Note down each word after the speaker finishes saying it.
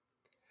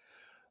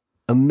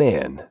A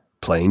man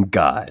playing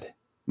God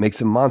makes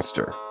a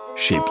monster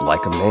shaped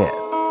like a man.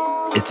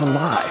 It's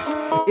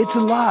alive. It's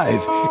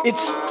alive.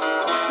 It's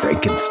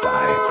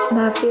Frankenstein.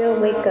 Mafia,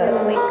 wake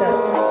up, wake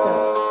up, wake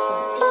up.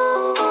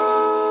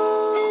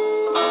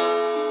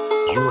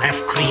 You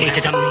have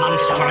created a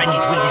monster and it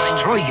will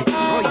destroy you.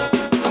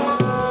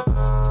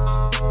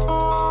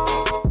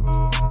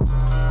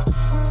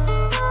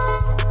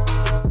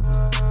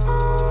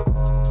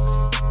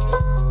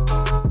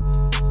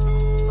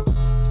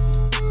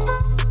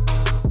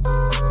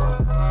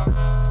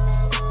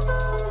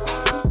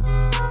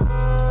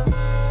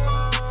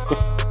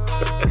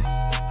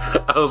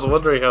 I was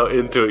wondering how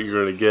into it you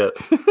were going to get.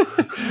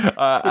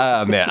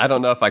 Man, I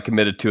don't know if I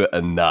committed to it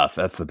enough.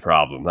 That's the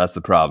problem,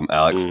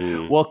 Alex.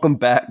 Welcome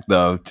back,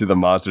 though, to the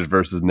Monsters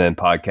vs. Men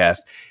podcast,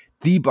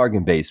 the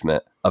bargain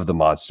basement of the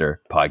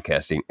monster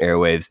podcasting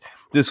airwaves.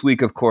 This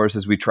week, of course,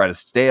 as we try to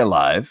stay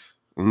alive,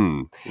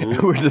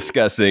 we're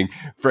discussing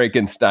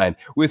Frankenstein.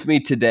 With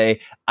me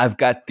today, I've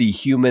got the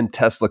human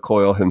Tesla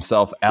coil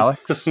himself,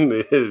 Alex.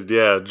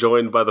 Yeah,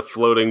 joined by the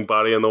floating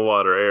body in the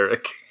water,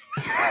 Eric.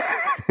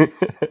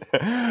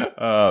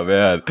 Oh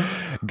man,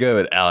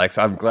 good, Alex.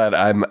 I'm glad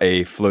I'm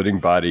a floating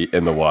body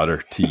in the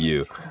water to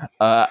you.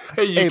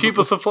 Hey, keep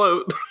us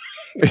afloat.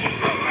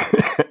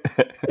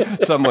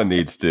 Someone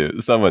needs to.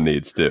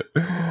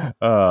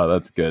 Oh,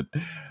 that's good.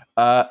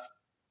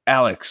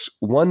 Alex,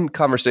 one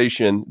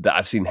conversation that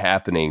I've seen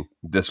happening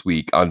this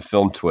week on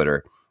film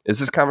Twitter is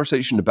this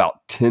conversation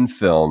about 10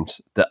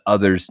 films that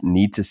others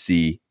need to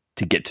see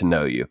to get to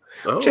know you,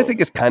 which I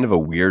think is kind of a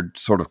weird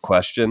sort of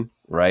question,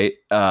 right?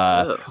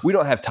 Yes. We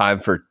don't have time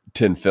for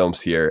 10 films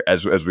here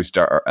as we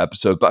start our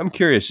episode, but I'm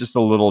curious, just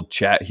a little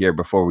chat here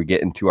before we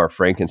get into our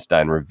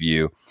Frankenstein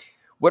review.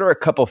 What are a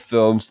couple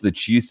films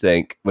that you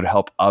think would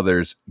help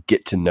others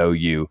get to know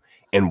you,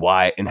 and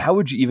why? And how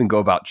would you even go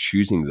about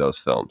choosing those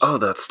films? Oh,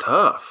 that's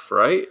tough,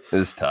 right? It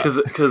is tough.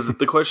 Because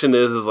the question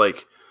is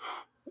like,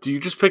 do you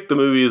just pick the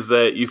movies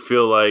that you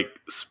feel like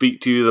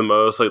speak to you the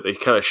most, like they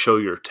kind of show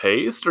your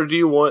taste, or do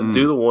you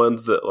do the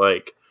ones that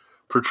like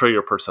portray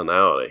your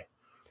personality,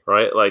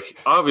 right? Like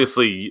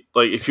obviously,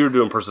 like if you were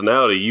doing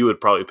personality, you would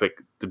probably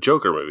pick the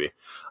Joker movie.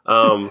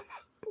 Well,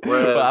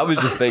 I was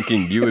just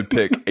thinking you would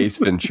pick Ace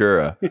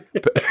Ventura.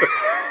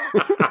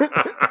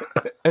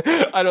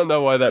 I don't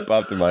know why that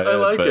popped in my head. I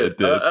like but it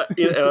did.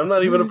 And I'm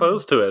not even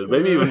opposed to it.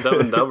 Maybe even Dumb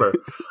and Dumber.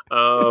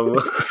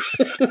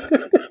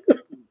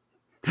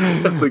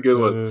 That's a good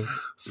one.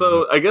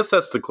 So I guess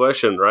that's the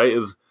question, right?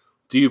 Is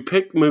do you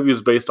pick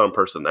movies based on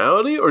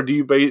personality, or do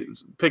you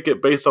pick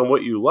it based on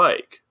what you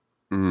like?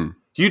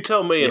 You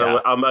tell me, and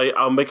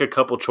I'll make a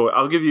couple choices.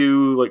 I'll give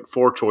you like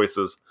 4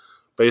 choices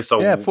based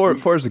on. Yeah, four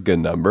is a good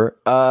number.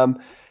 I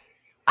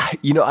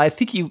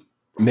think you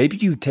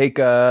kind of take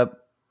a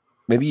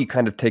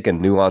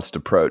nuanced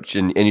approach,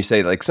 and you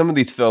say like some of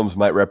these films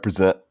might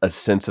represent a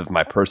sense of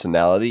my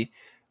personality,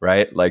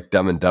 right? Like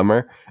Dumb and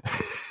Dumber.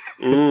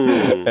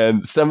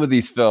 And some of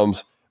these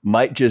films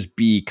might just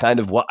be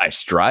kind of what I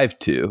strive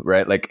to,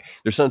 right? Like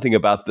there's something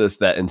about this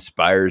that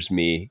inspires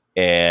me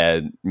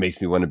and makes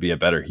me want to be a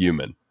better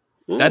human.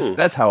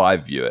 That's how I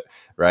view it,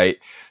 right?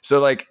 So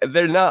like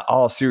they're not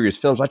all serious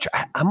films.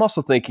 I'm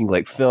also thinking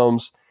like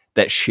films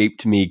that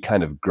shaped me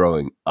kind of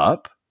growing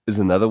up is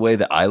another way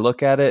that I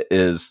look at it.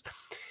 Is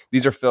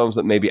these are films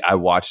that maybe I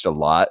watched a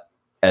lot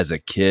as a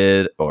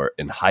kid or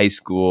in high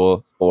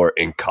school or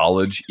in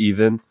college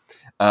even.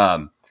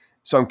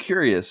 So I'm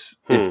curious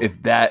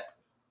if that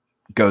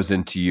goes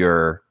into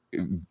your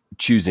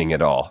choosing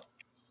at all.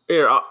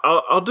 Here,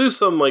 I'll do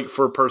some like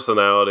for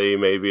personality,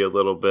 maybe a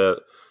little bit,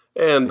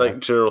 and like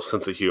general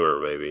sense of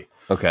humor, maybe.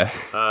 Okay.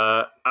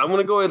 I'm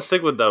gonna go ahead and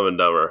stick with Dumb and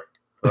Dumber.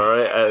 All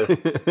right,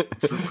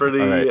 it's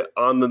pretty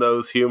on the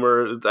nose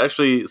humor. It's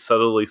actually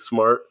subtly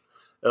smart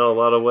in a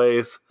lot of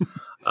ways.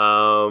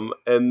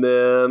 And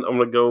then I'm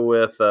gonna go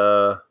with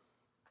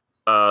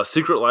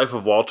Secret Life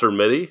of Walter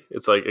Mitty.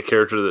 It's like a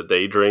character that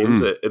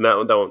daydreams, and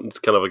that one's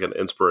kind of like an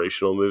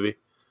inspirational movie.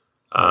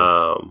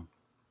 Nice.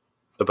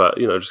 About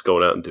just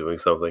going out and doing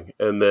something.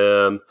 And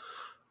then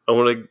I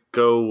want to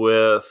go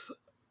with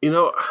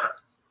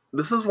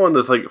this is one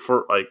that's like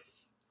for like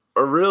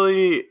a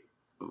really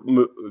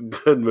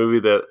good movie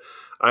that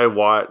I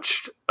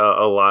watched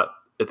a lot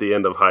at the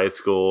end of high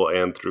school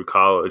and through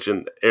college.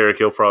 And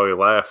Eric, you'll probably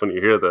laugh when you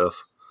hear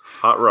this.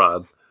 Hot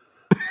Rod.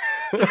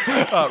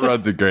 Hot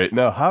Rod's a great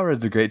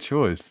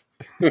choice.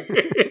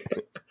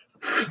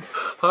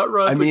 Hot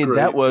Rod's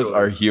that was choice.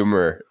 Our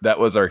humor. That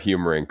was our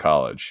humor in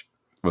college.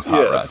 Was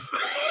Hot Rod.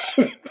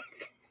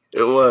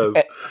 It was.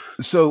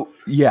 So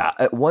yeah,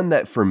 one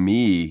that for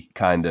me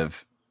kind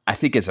of I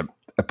think is a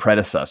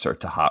predecessor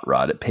to Hot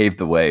Rod. It paved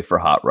the way for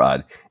Hot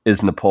Rod.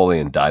 Is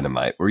Napoleon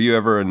Dynamite. Were you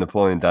ever a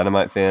Napoleon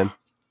Dynamite fan?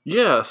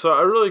 Yeah, so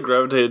I really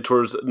gravitated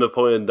towards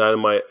Napoleon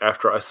Dynamite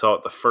after I saw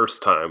it the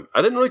first time.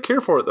 I didn't really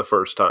care for it the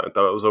first time. I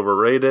thought it was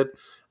overrated.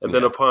 And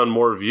then upon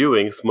more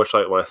viewings, much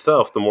like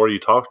myself, the more you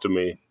talk to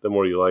me, the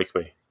more you like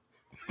me.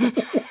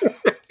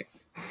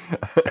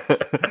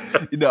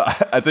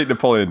 I think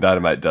Napoleon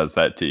Dynamite does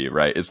that to you,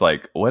 right? It's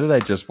like, what did I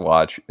just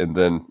watch? And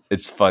then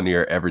it's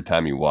funnier every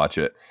time you watch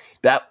it.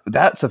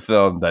 That's a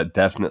film that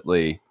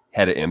definitely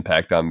had an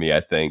impact on me,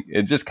 I think.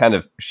 It just kind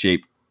of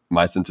shaped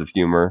my sense of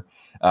humor,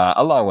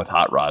 along with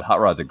Hot Rod. Hot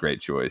Rod's a great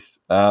choice.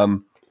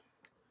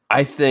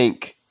 I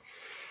think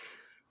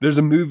there's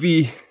a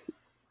movie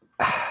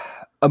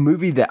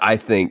that I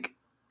think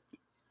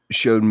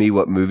showed me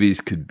what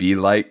movies could be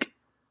like.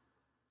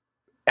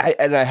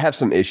 And I have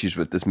some issues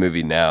with this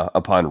movie now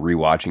upon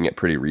rewatching it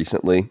pretty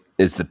recently,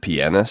 is The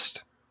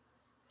Pianist.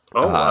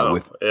 Oh, wow.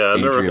 With I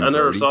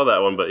never saw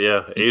that one, but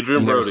yeah,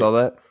 Adrian Brody. Never saw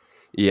that?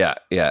 Yeah.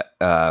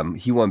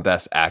 He won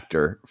Best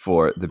Actor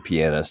for The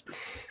Pianist.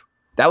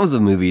 That was a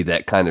movie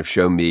that kind of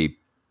showed me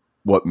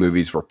what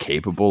movies were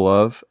capable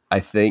of, I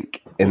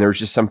think. And there was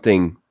just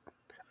something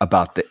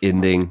about the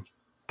ending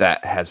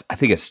that has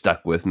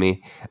stuck with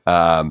me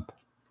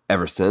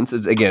ever since.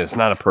 It's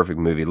not a perfect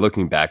movie.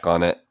 Looking back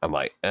on it, I'm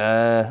like,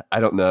 I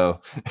don't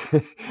know.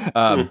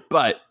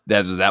 But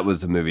that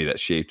was a movie that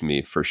shaped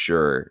me for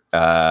sure.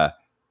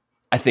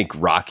 I think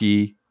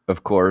Rocky,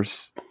 of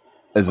course,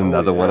 is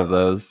another one of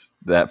those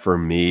that for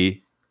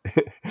me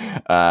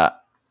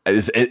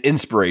is an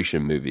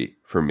inspiration movie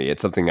for me.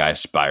 It's something I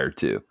aspire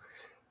to.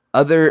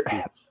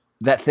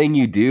 That Thing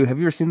You Do. Have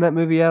you ever seen that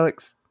movie,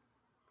 Alex?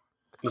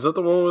 Is that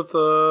the one with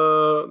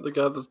the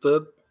guy that's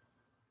dead?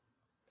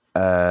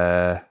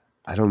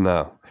 I don't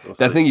know.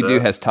 That Thing You Do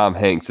has Tom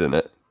Hanks in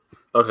it.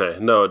 Okay,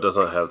 no, it does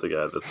not have the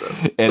guy that's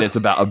dead. And it's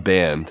about a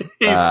band.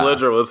 Heath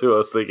Ledger was who I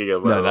was thinking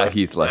of. No, not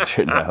Heath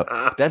Ledger, no.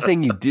 That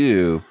Thing You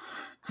Do,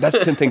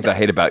 that's 10 Things I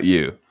Hate About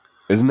You.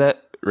 Isn't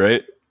that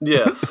right?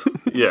 Yes.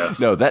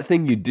 No, That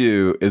Thing You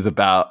Do is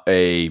about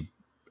a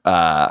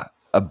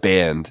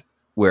band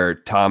where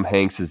Tom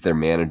Hanks is their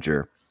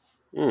manager.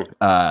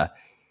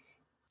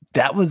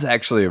 That was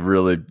actually a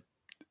really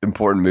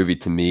important movie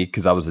to me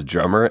because I was a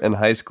drummer in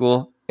high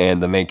school,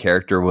 and the main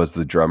character was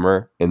the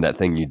drummer in That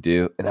Thing You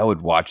Do, and I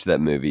would watch that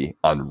movie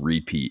on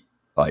repeat,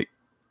 like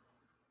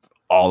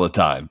all the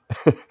time.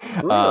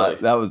 Really?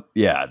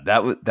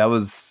 That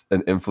was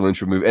an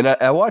influential movie, and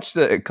I watched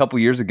it a couple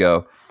years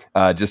ago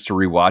just to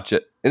rewatch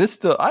it, and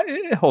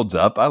it holds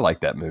up. I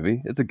like that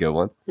movie; it's a good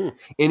one.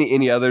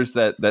 Any others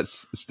that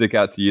stick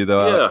out to you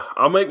though? Yeah, Alex?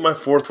 I'll make my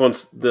fourth one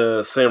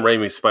the Sam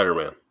Raimi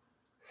Spider-Man.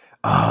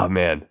 Oh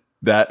man,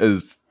 that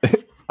is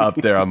up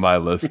there on my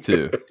list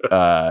too.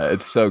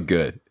 It's so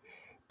good.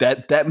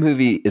 That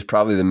movie is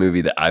probably the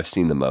movie that I've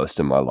seen the most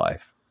in my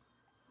life.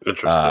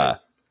 Interesting.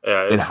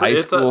 In high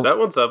school, that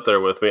one's up there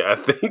with me. I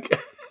think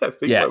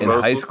in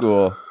high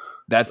school,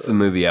 that's the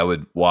movie I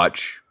would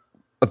watch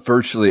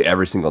virtually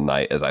every single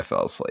night as I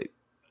fell asleep.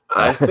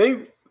 I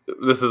think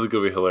this is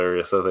going to be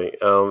hilarious. I think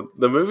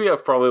the movie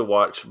I've probably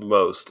watched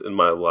most in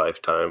my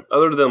lifetime,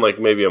 other than like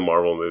maybe a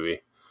Marvel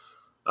movie,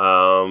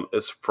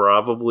 is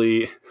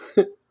probably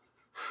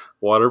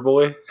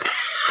Waterboy.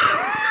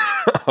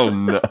 Oh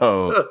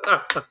no!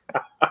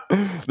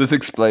 This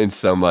explains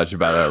so much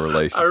about our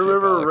relationship. I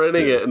remember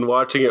renting it and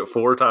watching it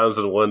 4 times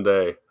in one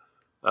day.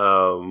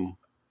 4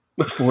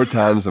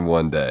 times in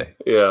one day.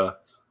 Yeah,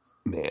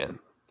 man.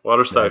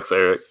 Water sucks,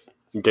 Eric.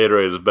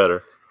 Gatorade is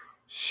better.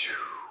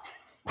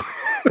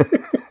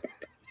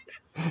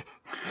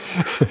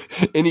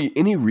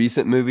 Any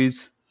recent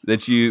movies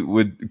that you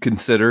would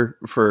consider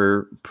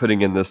for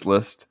putting in this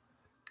list?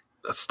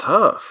 That's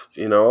tough.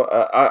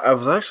 I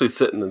was actually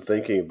sitting and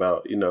thinking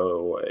about,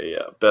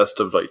 a best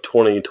of like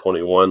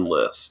 2021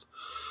 list.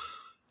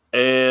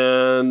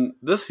 And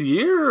this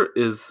year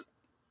is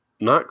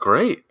not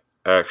great,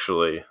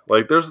 actually.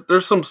 Like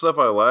there's some stuff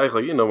I like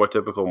my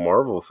typical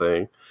Marvel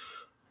thing.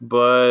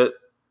 But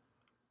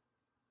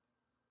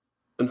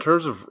in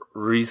terms of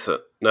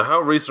recent, now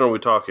how recent are we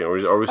talking?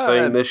 Are we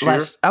saying this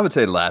year? I would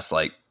say last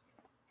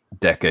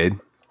decade.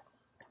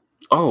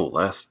 Oh,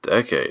 last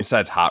decade.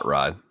 Besides Hot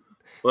Rod.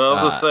 Well, I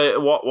was going to say,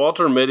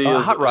 Walter Mitty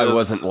is... Hot Rod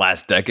wasn't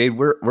last decade.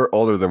 We're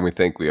older than we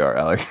think we are,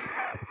 Alex.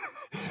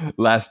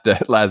 last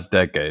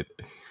decade.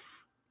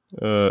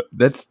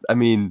 That's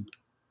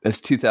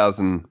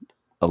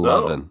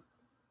 2011.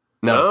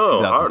 No,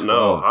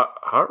 2012.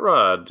 Hot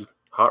Rod.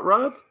 Hot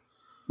Rod?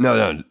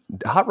 No.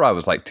 Hot Rod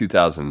was like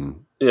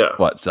 2000. Yeah.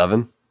 What,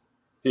 7?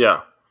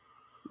 Yeah.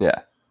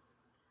 Yeah.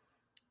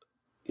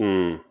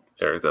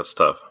 Eric, that's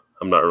tough.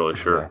 I'm not really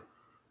sure.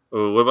 What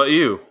about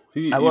you?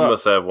 You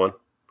must have one.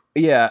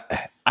 Yeah,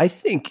 I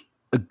think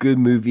a good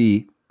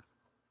movie.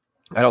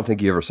 I don't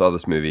think you ever saw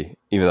this movie,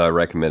 even though I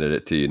recommended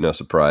it to you. No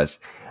surprise.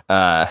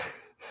 I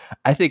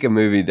think a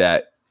movie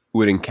that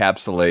would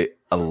encapsulate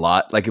a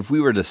lot. Like if we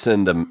were to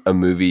send a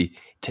movie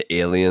to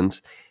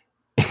aliens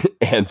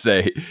and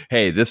say,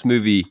 hey, this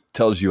movie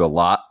tells you a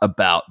lot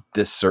about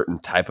this certain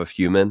type of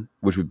human,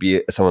 which would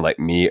be someone like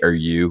me or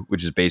you,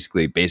 which is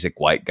basically a basic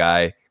white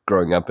guy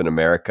growing up in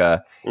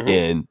America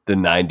in the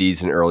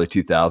 90s and early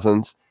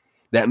 2000s.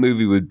 That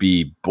movie would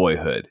be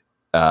Boyhood.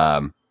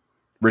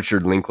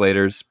 Richard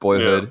Linklater's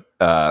Boyhood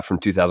from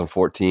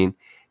 2014.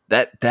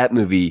 That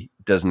movie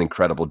does an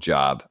incredible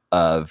job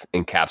of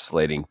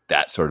encapsulating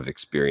that sort of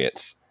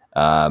experience.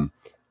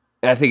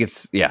 And I think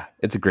it's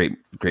a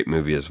great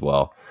movie as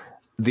well.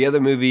 The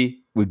other movie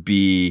would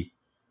be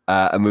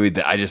a movie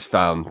that I just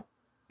found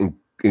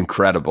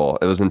incredible.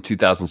 It was in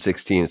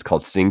 2016. It's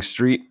called Sing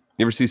Street.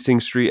 You ever see Sing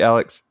Street,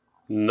 Alex?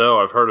 No,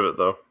 I've heard of it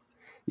though.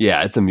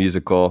 Yeah, it's a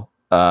musical.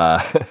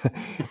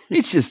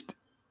 It's just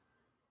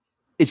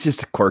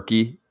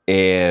quirky,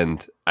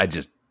 and I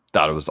just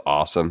thought it was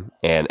awesome.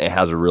 And it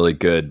has a really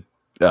good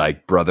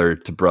like brother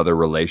to brother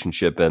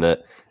relationship in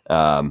it.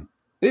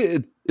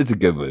 It's a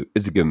good movie.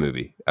 It's a good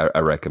movie. I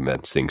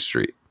recommend Sing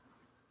Street.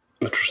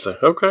 Interesting.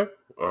 Okay.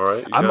 All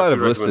right. I might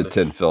have listed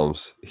 10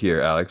 films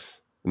here, Alex.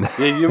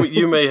 Yeah,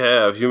 you may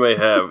have. You may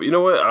have. You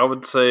know what? I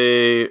would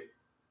say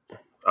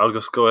I'll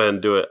just go ahead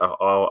and do it.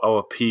 I'll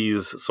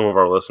appease some of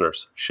our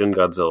listeners. Shin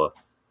Godzilla.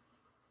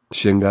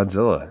 Shin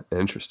Godzilla.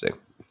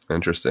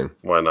 Interesting.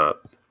 Why not?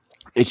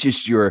 It's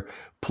just your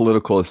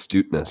political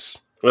astuteness.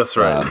 That's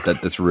right.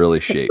 That's really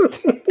shaped.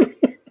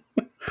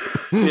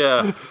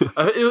 Yeah.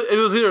 It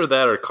was either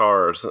that or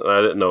Cars, and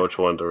I didn't know which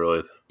one to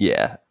really.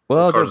 Yeah.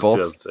 Well, Cars they're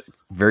both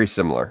very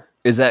similar.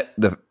 Is that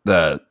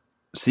the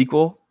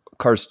sequel,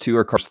 Cars 2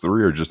 or Cars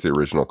 3, or just the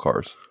original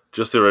Cars?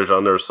 Just the original.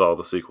 I never saw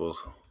the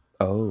sequels.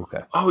 Oh,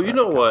 okay. Oh, you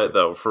know what,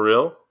 though? For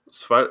real?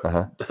 Not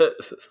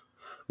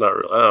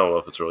real. I don't know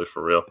if it's really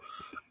for real.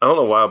 I don't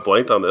know why I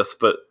blanked on this,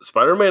 but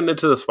Spider-Man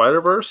Into the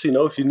Spider-Verse,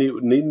 if you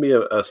need me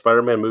a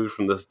Spider-Man movie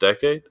from this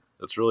decade,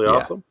 that's really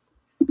awesome.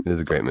 It is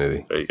a great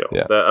movie. There you go.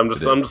 Yeah, I'm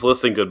just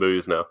listing good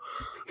movies now.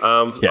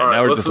 Now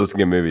we're just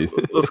listing at movies.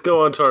 Let's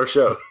go on to our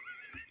show.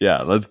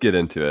 Yeah, let's get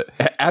into it.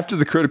 After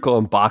the critical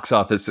and box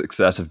office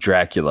success of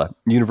Dracula,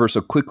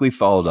 Universal quickly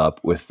followed up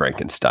with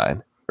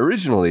Frankenstein.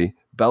 Originally,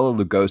 Bela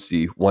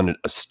Lugosi wanted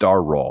a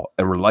star role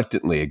and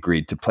reluctantly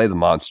agreed to play the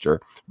monster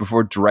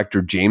before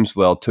director James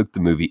Whale took the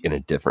movie in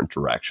a different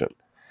direction.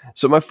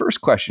 So my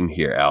first question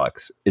here,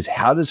 Alex, is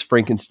how does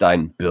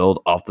Frankenstein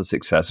build off the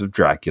success of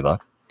Dracula?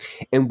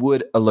 And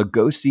would a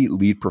Lugosi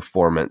lead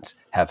performance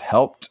have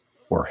helped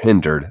or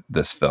hindered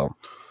this film?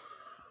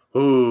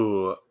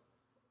 Ooh.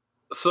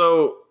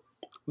 So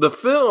the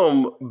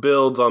film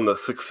builds on the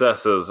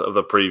successes of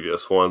the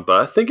previous one,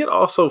 but I think it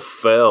also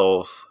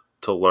fails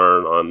to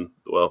learn on,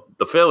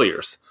 the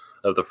failures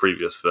of the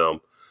previous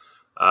film.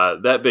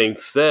 That being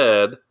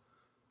said,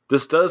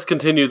 this does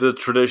continue the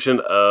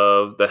tradition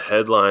of the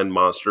headline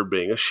monster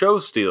being a show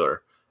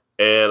stealer.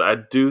 And I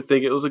do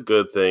think it was a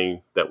good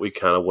thing that we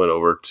kind of went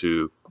over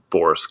to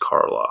Boris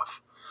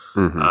Karloff.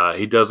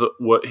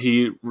 Mm-hmm.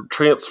 He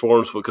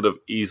transforms what could have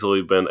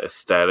easily been a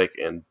static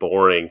and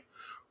boring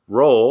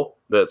role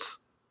that's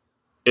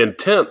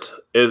its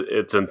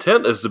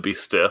intent is to be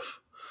stiff,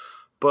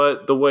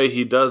 but the way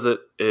he does it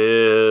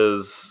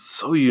is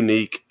so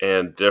unique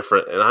and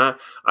different. And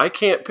I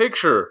can't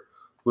picture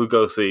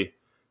Lugosi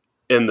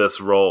in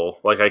this role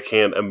like I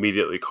can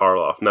immediately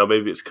Karloff. Now,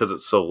 maybe it's because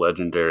it's so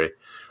legendary.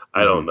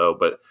 I don't know.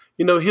 But,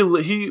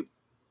 he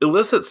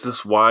elicits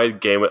this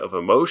wide gamut of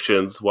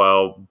emotions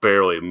while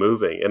barely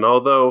moving. And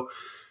although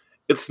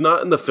it's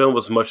not in the film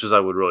as much as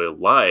I would really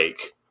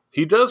like,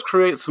 he does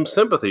create some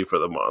sympathy for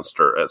the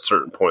monster at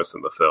certain points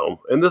in the film.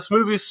 And this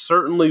movie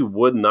certainly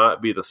would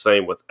not be the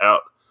same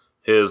without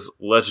his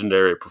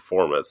legendary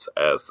performance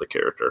as the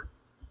character.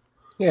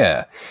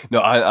 Yeah.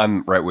 No,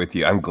 I'm right with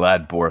you. I'm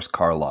glad Boris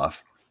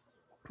Karloff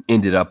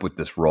ended up with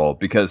this role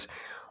because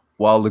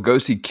while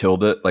Lugosi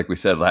killed it, like we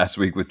said last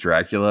week with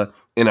Dracula,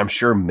 and I'm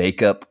sure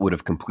makeup would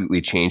have completely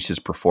changed his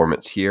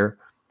performance here,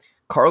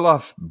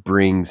 Karloff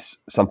brings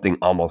something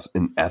almost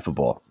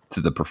ineffable to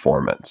the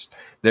performance.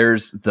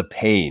 There's the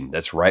pain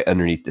that's right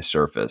underneath the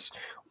surface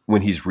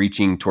when he's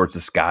reaching towards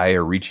the sky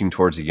or reaching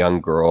towards a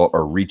young girl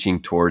or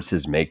reaching towards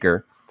his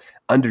maker.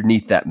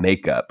 Underneath that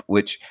makeup,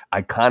 which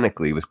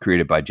iconically was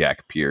created by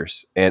Jack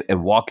Pierce, and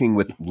walking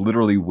with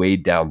literally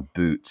weighed down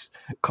boots,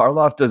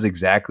 Karloff does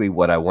exactly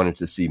what I wanted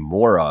to see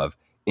more of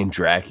in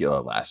Dracula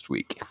last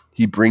week.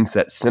 He brings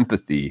that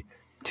sympathy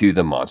to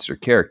the monster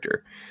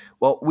character.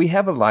 Well, we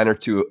have a line or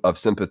two of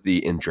sympathy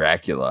in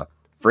Dracula.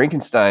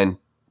 Frankenstein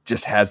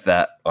just has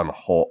that on a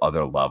whole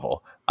other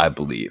level, I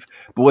believe.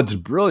 But what's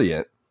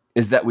brilliant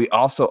is that we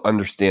also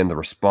understand the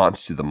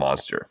response to the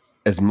monster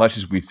as much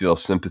as we feel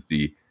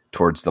sympathy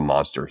towards the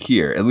monster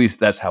here. At least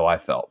that's how I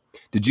felt.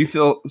 Did you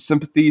feel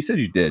sympathy? You said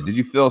you did. Did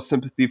you feel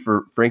sympathy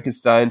for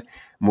Frankenstein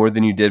more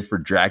than you did for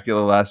Dracula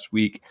last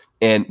week?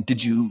 And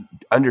did you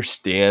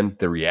understand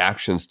the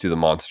reactions to the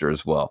monster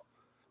as well?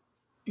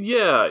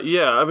 Yeah.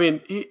 I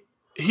mean,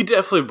 he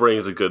definitely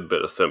brings a good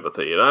bit of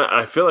sympathy. And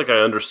I feel like I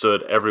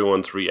understood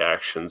everyone's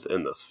reactions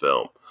in this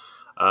film.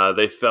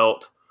 They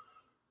felt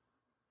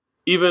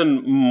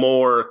even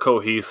more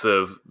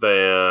cohesive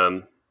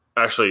than...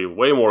 Actually,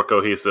 way more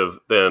cohesive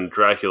than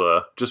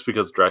Dracula, just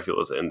because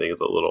Dracula's ending is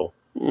a little...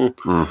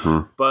 Mm-hmm.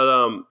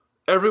 But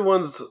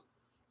everyone's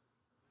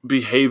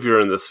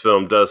behavior in this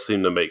film does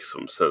seem to make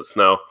some sense.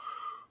 Now,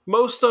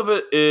 most of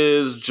it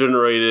is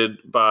generated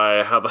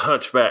by how the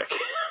Hunchback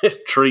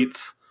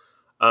treats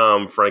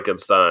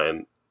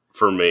Frankenstein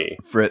for me.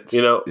 Fritz.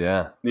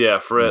 Yeah,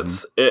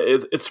 Fritz.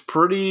 Mm-hmm. It's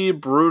pretty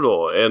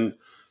brutal, and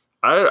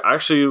I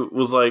actually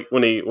was like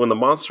when the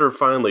monster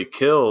finally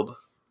killed.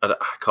 I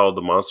called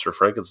the monster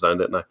Frankenstein,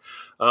 didn't I?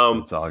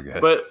 It's all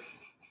good. But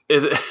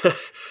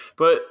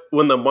but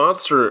when the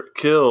monster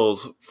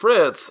kills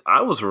Fritz,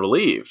 I was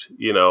relieved.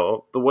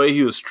 The way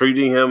he was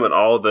treating him and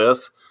all of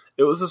this,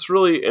 it was this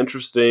really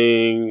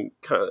interesting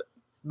kind of.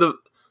 The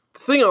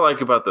thing I like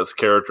about this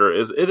character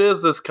is it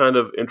is this kind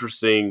of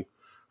interesting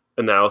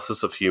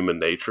analysis of human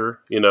nature.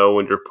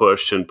 When you're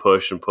pushed and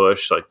pushed and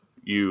pushed, like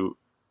you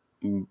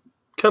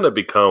kind of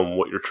become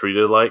what you're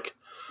treated like.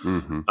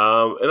 Mm-hmm.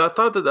 And I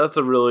thought that that's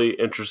a really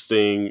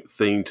interesting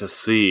thing to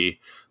see.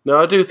 Now,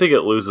 I do think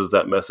it loses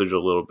that message a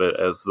little bit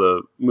as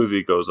the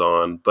movie goes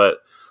on, but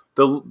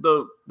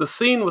the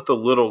scene with the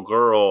little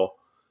girl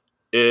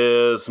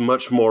is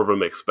much more of a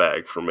mixed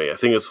bag for me. I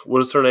think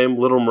what is her name?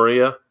 Little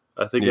Maria,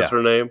 I think is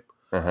her name.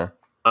 Uh-huh.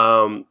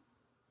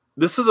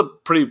 This is a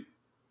pretty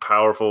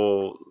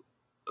powerful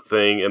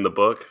thing in the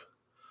book.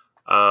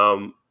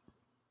 And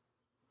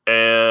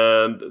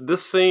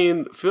this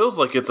scene feels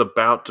like it's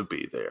about to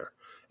be there.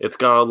 It's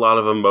got a lot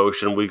of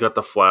emotion. We got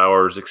the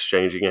flowers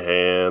exchanging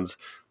hands.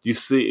 You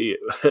see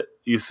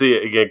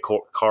it again.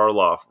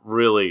 Karloff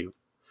really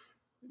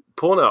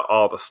pulling out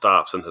all the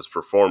stops in his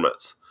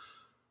performance.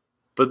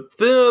 But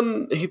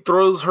then he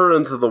throws her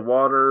into the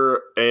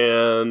water,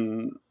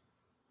 and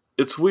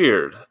it's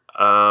weird.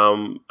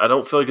 I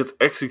don't feel like it's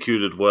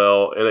executed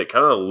well, and it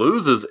kind of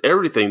loses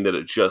everything that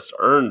it just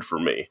earned for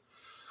me.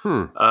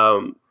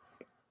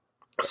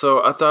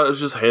 So I thought it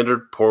was just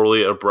handled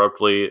poorly,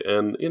 abruptly,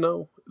 and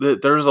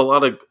there's a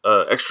lot of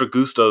extra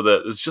gusto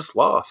that is just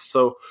lost.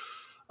 So,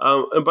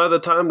 and by the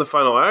time the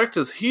final act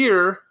is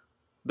here,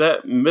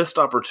 that missed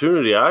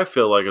opportunity, I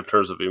feel like, in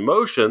terms of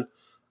emotion,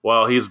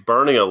 while he's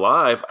burning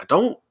alive, I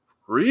don't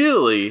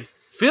really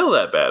feel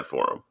that bad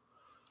for him.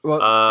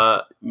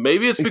 Well,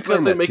 maybe it's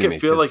because they make it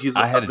feel like he's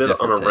a bit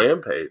on a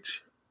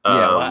rampage.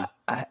 I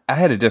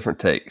had a different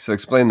take. So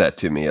explain that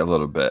to me a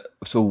little bit.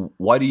 So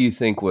what do you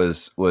think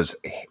was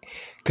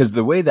because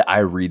the way that I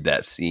read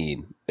that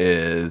scene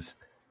is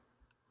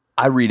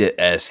I read it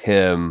as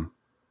him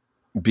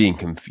being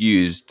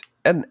confused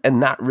and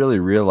not really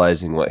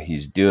realizing what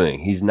he's doing.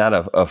 He's not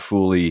a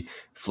fully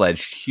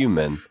fledged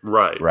human.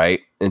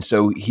 Right. And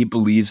so he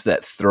believes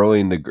that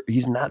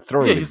he's not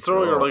throwing he's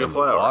throwing her like a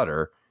flower.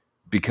 Water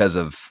because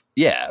of,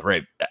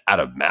 out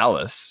of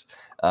malice.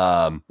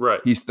 Right.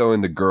 He's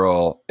throwing the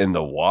girl in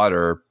the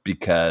water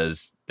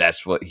because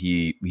that's what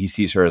he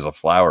sees her as a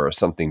flower or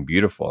something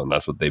beautiful, and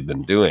that's what they've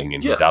been doing,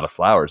 and he's out of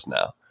flowers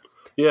now.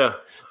 Yeah,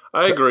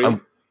 I agree.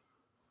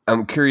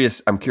 I'm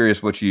curious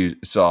what you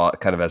saw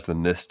kind of as the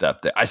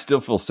misstep there. I still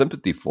feel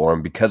sympathy for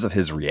him because of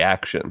his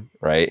reaction,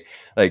 right?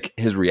 Like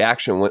his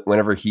reaction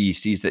whenever he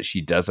sees that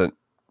she doesn't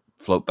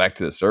float back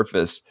to the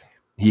surface,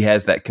 he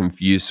has that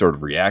confused sort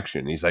of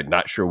reaction. He's like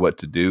not sure what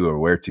to do or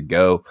where to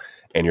go.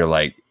 And you're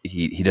like,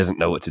 he doesn't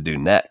know what to do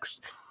next.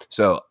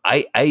 So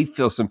I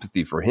feel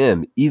sympathy for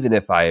him, even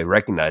if I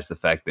recognize the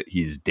fact that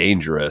he's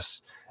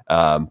dangerous,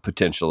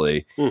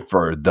 potentially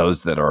for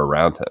those that are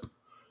around him.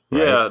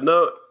 Right? Yeah,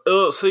 no,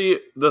 see,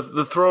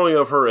 the throwing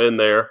of her in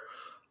there,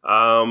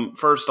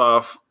 first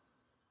off,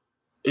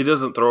 he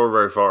doesn't throw her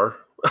very far,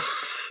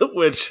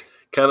 which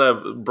kind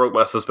of broke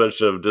my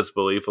suspension of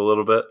disbelief a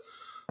little bit.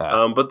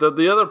 But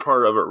the other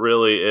part of it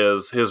really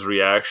is his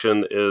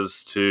reaction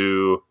is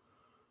to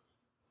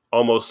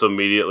almost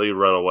immediately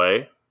run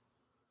away.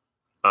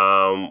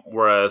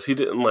 Whereas he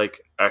didn't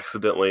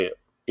accidentally,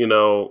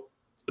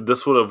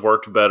 this would have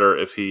worked better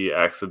if he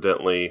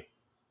accidentally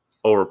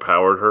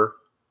overpowered her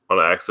on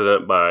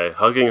accident by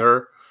hugging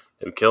her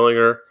and killing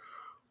her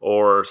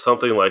or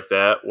something like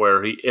that,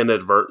 where he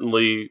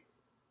inadvertently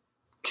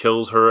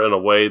kills her in a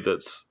way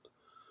that's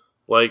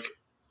like,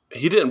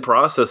 he didn't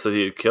process that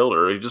he had killed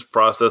her. He just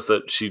processed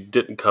that she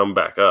didn't come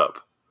back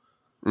up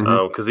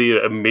because he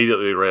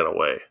immediately ran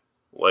away.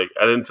 Like,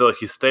 I didn't feel like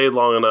he stayed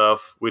long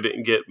enough. We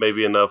didn't get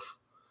maybe enough.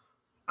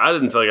 I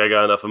didn't feel like I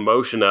got enough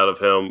emotion out of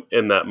him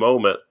in that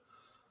moment.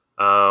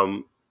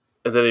 And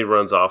then he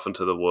runs off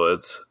into the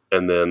woods.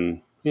 And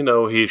then,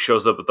 he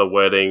shows up at the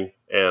wedding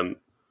and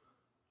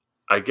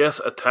I guess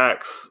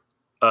attacks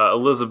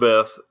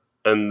Elizabeth.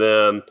 And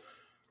then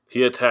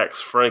he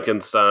attacks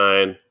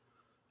Frankenstein.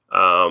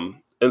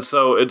 And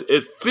so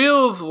it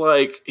feels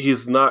like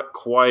he's not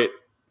quite.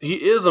 He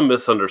is a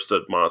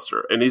misunderstood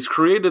monster, and he's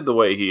created the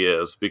way he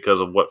is because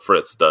of what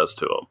Fritz does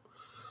to him.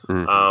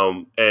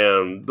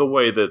 And the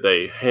way that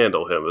they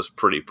handle him is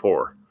pretty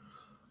poor.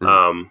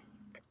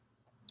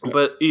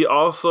 But he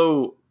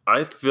also,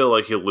 I feel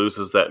like he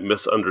loses that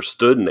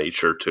misunderstood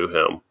nature to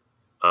him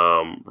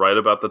right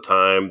about the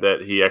time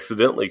that he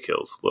accidentally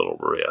kills little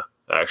Maria,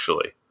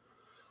 actually.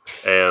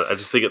 And I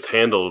just think it's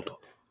handled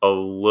a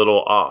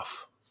little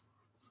off.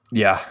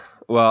 Yeah.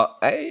 Well,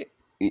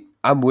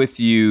 I'm with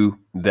you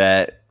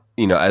that,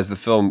 as the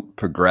film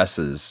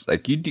progresses,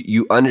 like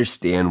you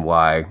understand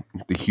why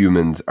the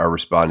humans are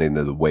responding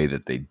to the way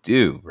that they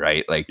do,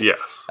 right? Like,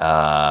 yes.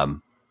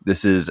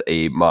 This is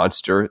a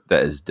monster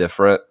that is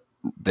different.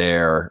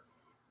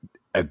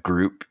 a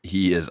group.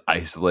 He is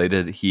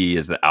isolated. He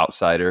is the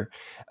outsider.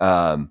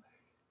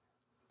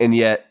 And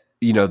yet,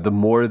 you know, the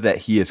more that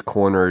he is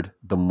cornered,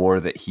 the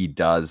more that he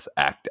does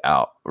act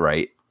out,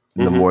 right?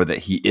 And the more that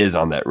he is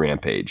on that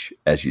rampage,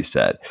 as you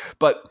said.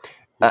 But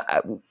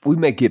we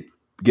may get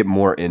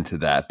more into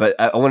that. But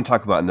I want to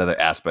talk about another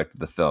aspect of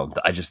the film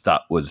that I just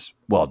thought was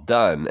well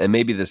done. And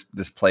maybe this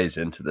plays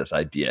into this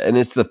idea. And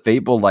it's the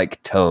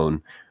fable-like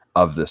tone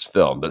of this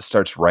film that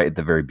starts right at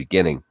the very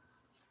beginning.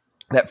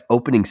 That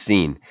opening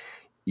scene,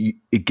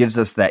 it gives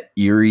us that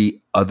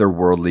eerie,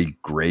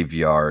 otherworldly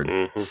graveyard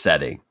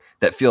setting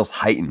that feels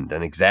heightened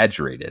and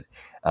exaggerated.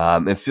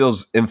 It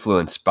feels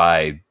influenced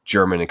by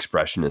German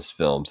expressionist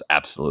films.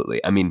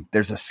 Absolutely. I mean,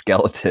 there's a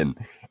skeleton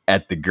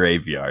at the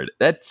graveyard.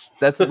 That's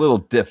a little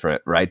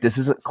different, right? This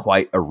isn't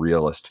quite a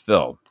realist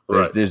film.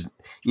 There's,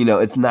 you know,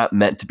 it's not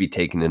meant to be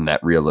taken in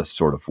that realist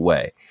sort of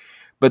way.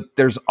 But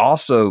there's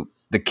also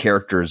the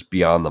characters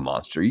beyond the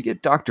monster. You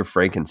get Dr.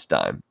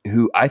 Frankenstein,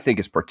 who I think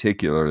is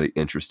particularly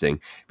interesting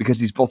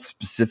because he's both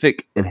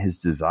specific in his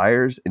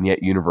desires and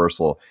yet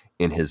universal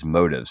in his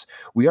motives.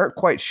 We aren't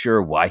quite sure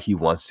why he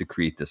wants to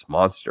create this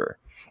monster,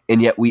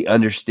 and yet we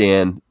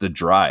understand the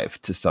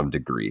drive to some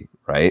degree,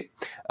 right?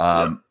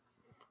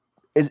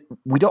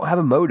 We don't have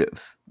a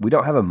motive. We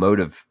don't have a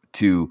motive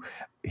to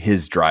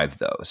his drive,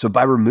 though. So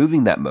by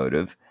removing that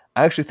motive,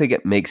 I actually think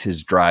it makes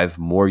his drive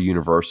more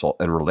universal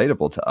and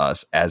relatable to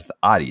us as the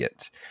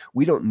audience.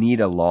 We don't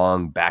need a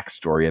long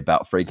backstory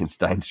about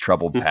Frankenstein's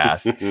troubled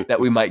past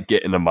that we might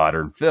get in a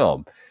modern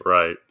film.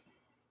 Right.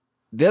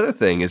 The other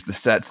thing is the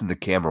sets and the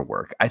camera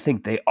work. I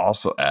think they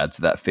also add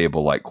to that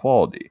fable-like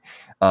quality.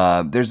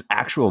 There's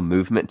actual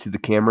movement to the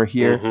camera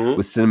here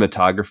with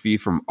cinematography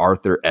from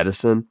Arthur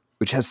Edison,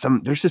 which has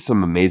there's just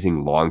some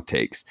amazing long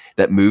takes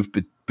that move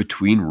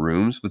between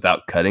rooms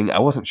without cutting. I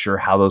wasn't sure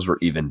how those were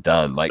even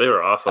done. Like, they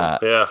were awesome.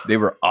 They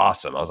were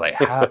awesome. I was like,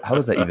 how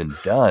is that even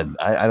done?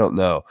 I don't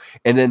know.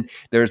 And then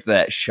there's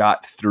that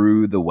shot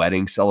through the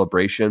wedding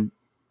celebration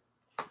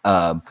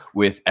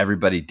with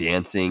everybody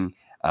dancing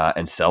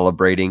and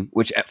celebrating,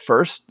 which at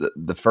first,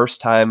 the first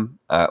time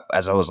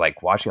as I was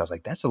like watching, I was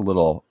like, that's a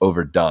little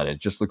overdone. It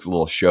just looks a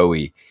little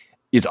showy.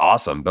 It's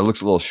awesome, but it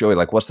looks a little showy.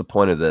 Like, what's the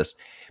point of this?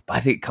 But I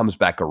think it comes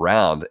back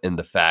around in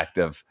the fact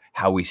of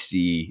how we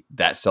see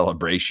that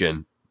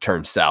celebration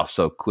turn south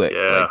so quick.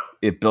 Yeah. Like,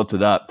 it built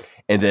it up.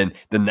 And then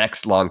the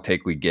next long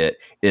take we get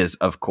is,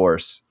 of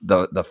course,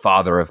 the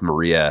father of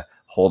Maria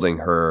holding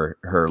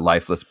her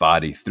lifeless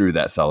body through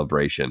that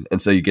celebration.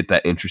 And so you get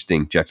that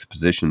interesting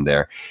juxtaposition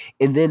there.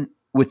 And then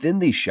within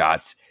these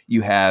shots,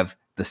 you have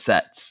the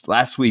sets.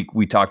 Last week,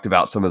 we talked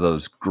about some of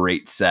those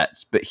great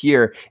sets, but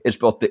here it's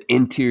both the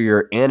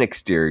interior and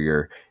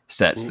exterior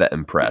sets that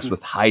impress,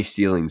 with high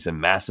ceilings and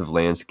massive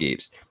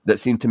landscapes that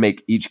seem to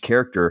make each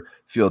character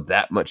feel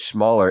that much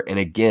smaller and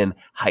again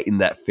heighten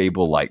that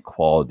fable-like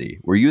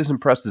quality. Were you as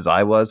impressed as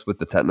I was with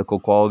the technical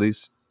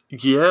qualities?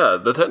 Yeah,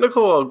 the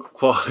technical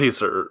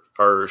qualities are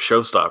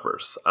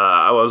showstoppers.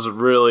 I was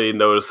really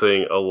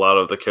noticing a lot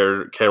of the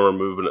camera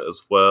movement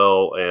as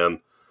well,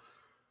 and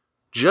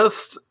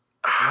just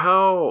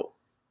how,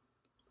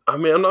 I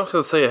mean, I'm not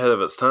going to say ahead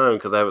of its time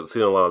because I haven't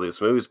seen a lot of these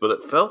movies, but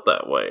it felt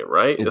that way,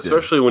 right?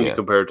 Especially when you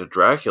compare it to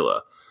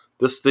Dracula.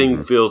 This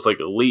thing feels like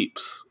it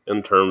leaps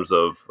in terms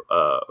of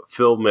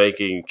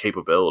filmmaking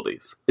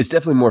capabilities. It's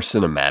definitely more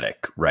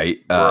cinematic, right?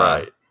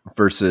 Right.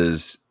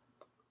 Versus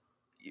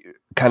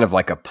kind of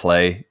like a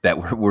play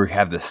that we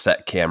have the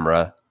set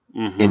camera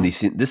in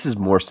these. This is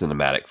more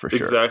cinematic for sure.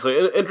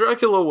 Exactly. And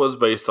Dracula was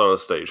based on a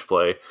stage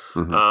play.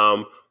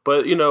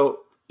 But, you know,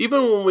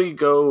 even when we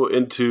go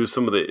into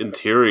some of the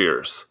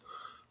interiors,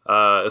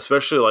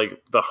 especially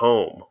like the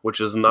home, which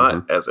is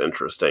not as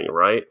interesting,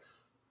 right?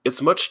 It's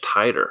much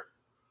tighter.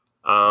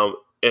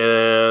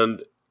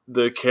 And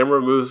the camera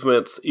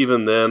movements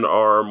even then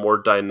are more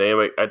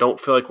dynamic. I don't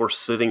feel like we're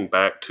sitting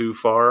back too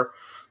far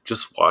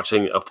just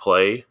watching a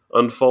play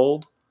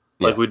unfold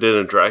like we did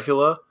in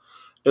Dracula.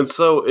 And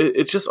so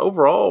it just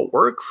overall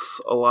works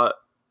a lot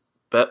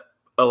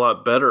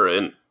better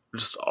in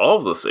just all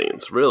of the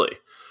scenes, really.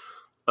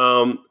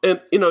 And,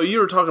 you know, you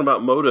were talking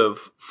about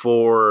motive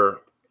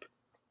for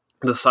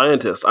the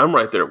scientist. I'm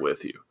right there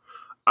with you.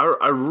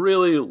 I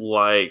really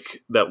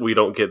like that we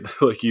don't get,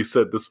 like you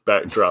said, this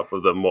backdrop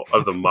of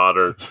the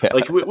modern.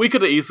 Like we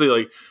could have easily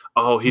like,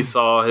 oh, he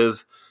saw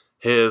his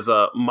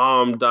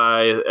mom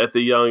die at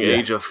the young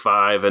age of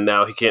 5, and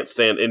now he can't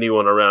stand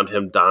anyone around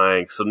him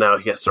dying, so now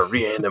he has to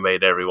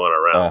reanimate everyone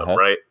around him,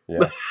 right?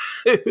 Yeah.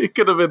 It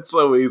could have been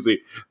so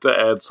easy to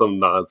add some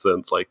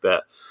nonsense like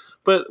that.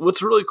 But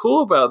what's really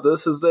cool about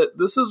this is that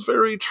this is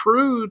very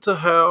true to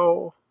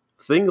how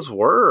things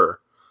were.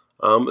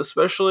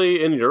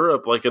 Especially in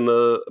Europe, like in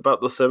about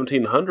the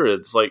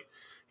 1700s, like,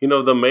 you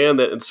know, the man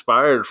that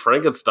inspired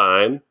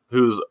Frankenstein,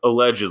 who's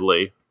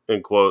allegedly,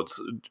 in quotes,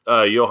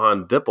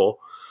 Johann Dippel,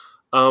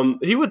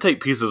 he would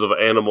take pieces of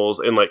animals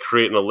and like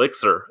create an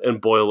elixir and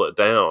boil it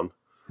down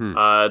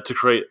to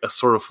create a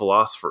sort of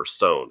philosopher's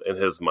stone in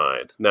his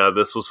mind. Now,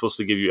 this was supposed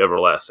to give you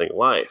everlasting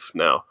life.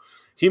 Now,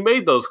 he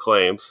made those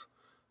claims,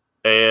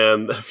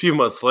 and a few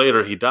months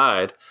later, he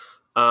died,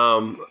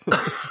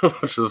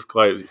 which is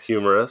quite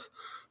humorous.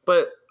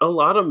 But a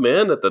lot of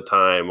men at the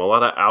time, a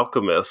lot of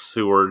alchemists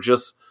who were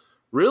just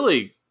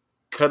really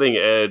cutting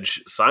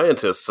edge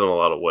scientists in a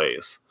lot of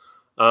ways.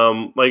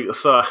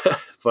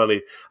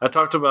 Funny. I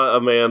talked about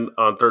a man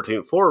on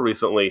 13th Floor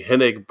recently,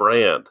 Hennig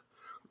Brand,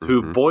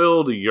 who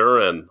boiled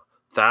urine,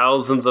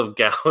 thousands of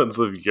gallons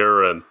of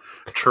urine,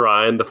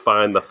 trying to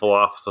find the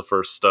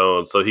Philosopher's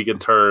Stone so he could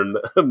turn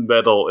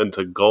metal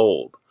into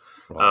gold.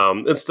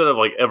 Wow. Instead of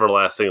like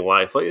everlasting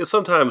life. Like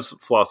sometimes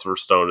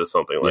Philosopher's Stone is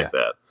something like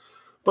that.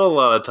 But a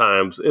lot of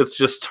times it's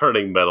just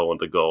turning metal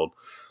into gold.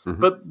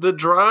 But the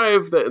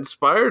drive that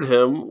inspired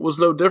him was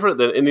no different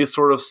than any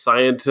sort of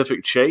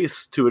scientific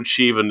chase to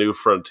achieve a new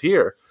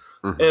frontier.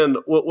 And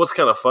what's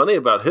kind of funny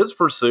about his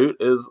pursuit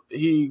is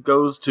he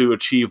goes to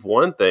achieve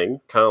one thing,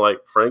 kind of like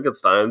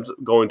Frankenstein's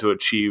going to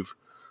achieve,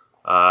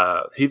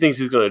 he thinks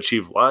he's going to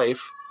achieve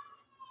life.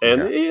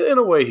 And in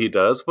a way he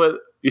does. But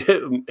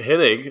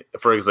Hennig,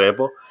 for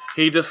example,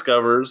 he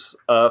discovers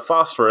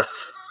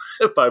phosphorus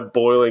by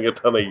boiling a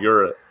ton of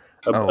urine.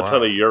 A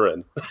ton of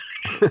urine.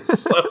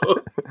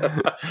 So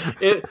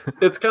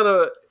it's kind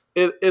of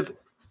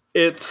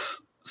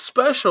it's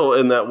special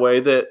in that way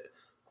that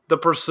the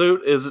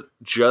pursuit is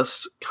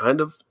just kind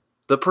of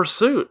the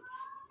pursuit,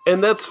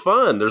 and that's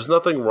fun. There's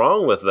nothing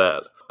wrong with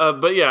that.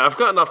 But yeah, I've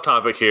gotten off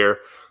topic here.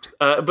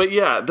 But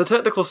yeah, the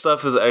technical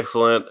stuff is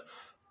excellent,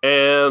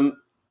 and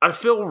I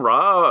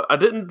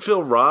didn't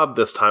feel robbed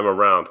this time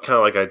around, kind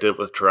of like I did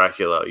with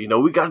Dracula. You know,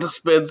 we got to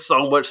spend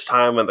so much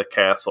time in the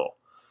castle.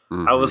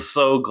 I was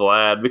so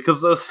glad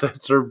because those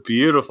sets are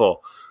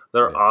beautiful.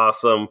 They're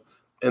awesome,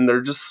 and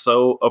they're just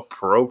so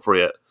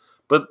appropriate.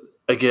 But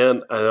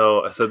again, I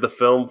know I said the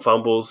film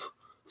fumbles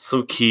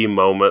some key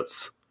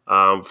moments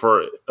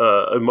for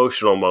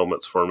emotional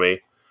moments for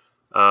me.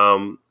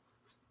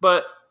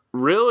 But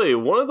really,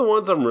 one of the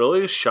ones I'm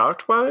really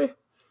shocked by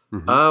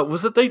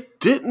was that they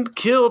didn't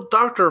kill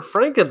Dr.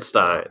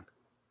 Frankenstein.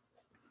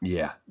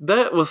 Yeah.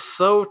 That was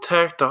so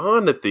tacked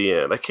on at the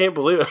end. I can't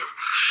believe it.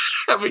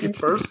 I mean,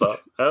 first off,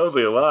 how is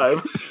he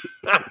alive?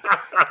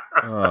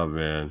 Oh,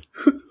 man.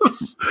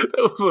 That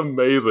was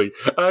amazing.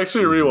 I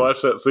actually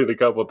rewatched that scene a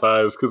couple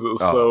times because it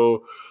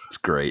was it's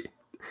great.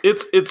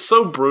 It's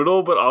so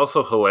brutal, but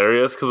also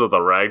hilarious because of the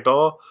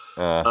ragdoll.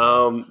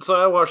 So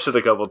I watched it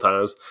a couple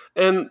times.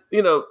 And,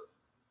 you know,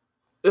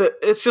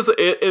 it's just,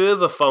 it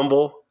is a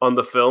fumble on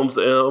the film's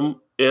end.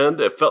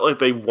 It felt like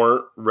they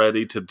weren't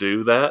ready to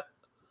do that.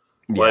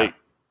 Yeah.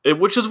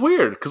 Which is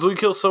weird because we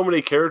kill so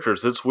many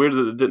characters. It's weird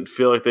that it didn't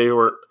feel like they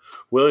weren't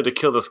willing to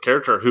kill this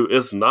character who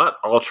is not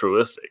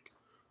altruistic,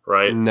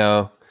 right?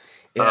 No.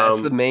 Yeah,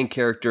 it's the main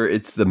character.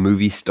 It's the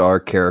movie star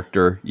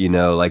character, you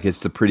know, like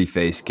it's the pretty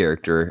face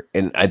character.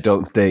 And I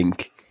don't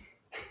think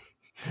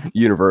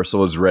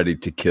Universal is ready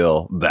to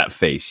kill that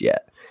face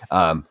yet.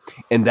 And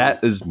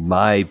that is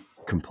my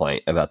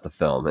complaint about the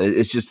film.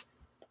 It's just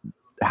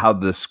how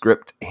the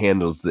script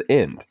handles the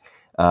end.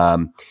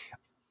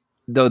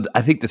 Though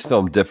I think this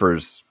film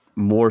differs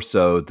more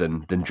so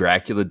than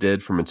Dracula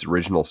did from its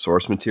original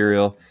source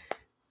material.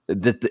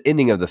 The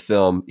ending of the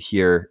film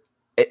here,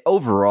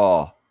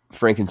 overall,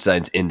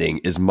 Frankenstein's ending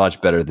is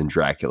much better than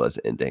Dracula's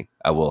ending,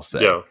 I will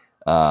say. Yeah.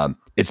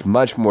 It's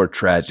much more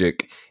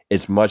tragic.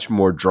 It's much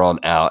more drawn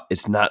out.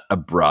 It's not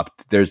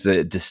abrupt. There's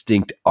a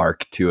distinct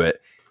arc to it.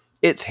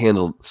 It's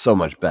handled so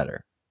much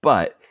better.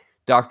 But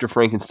Dr.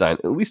 Frankenstein,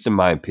 at least in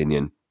my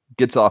opinion,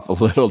 gets off a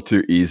little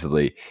too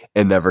easily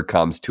and never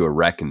comes to a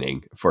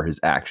reckoning for his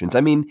actions.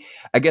 I mean,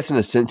 I guess in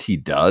a sense he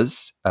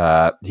does.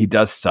 He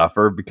does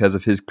suffer because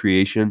of his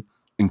creation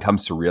and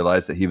comes to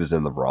realize that he was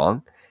in the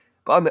wrong.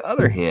 But on the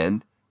other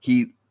hand,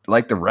 he,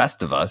 like the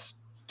rest of us,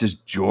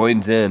 just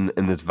joins in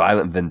this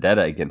violent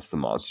vendetta against the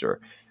monster,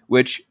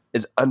 which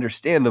is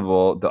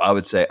understandable, though I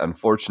would say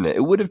unfortunate.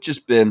 It would have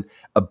just been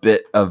a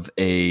bit of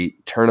a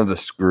turn of the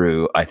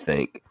screw, I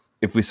think,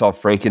 if we saw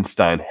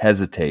Frankenstein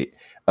hesitate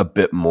a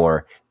bit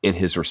more in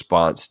his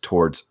response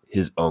towards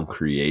his own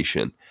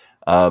creation.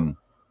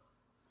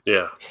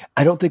 Yeah.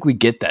 I don't think we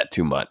get that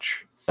too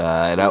much.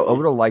 And I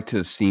would have liked to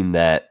have seen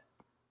that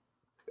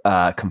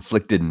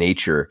conflicted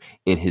nature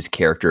in his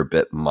character a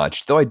bit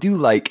much, though I do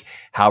like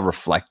how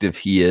reflective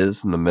he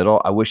is in the middle.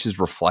 I wish his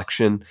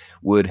reflection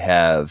would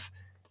have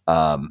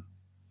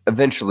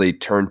eventually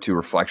turned to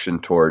reflection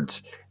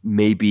towards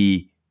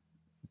maybe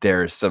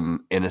there's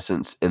some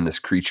innocence in this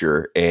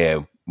creature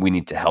and we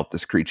need to help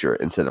this creature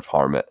instead of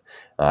harm it.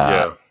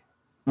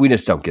 We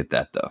just don't get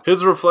that, though.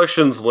 His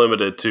reflection's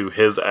limited to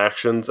his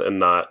actions and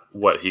not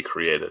what he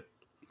created.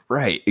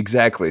 Right,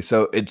 exactly.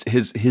 So it's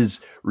his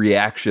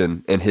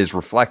reaction and his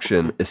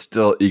reflection is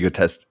still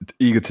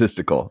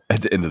egotistical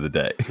at the end of the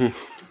day.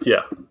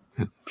 Yeah.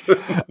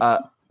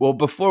 Well,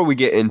 before we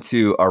get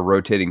into our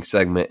rotating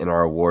segment and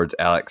our awards,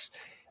 Alex,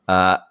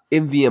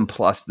 MVM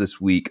Plus this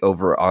week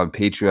over on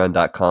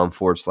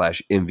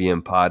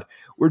patreon.com/MVM pod.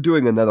 We're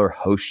doing another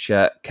host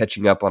chat,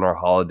 catching up on our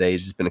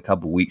holidays. It's been a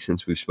couple weeks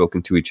since we've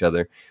spoken to each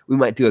other. We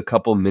might do a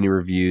couple mini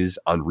reviews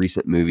on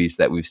recent movies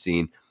that we've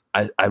seen.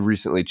 I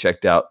recently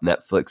checked out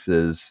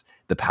Netflix's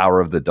The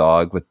Power of the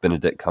Dog with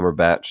Benedict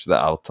Cumberbatch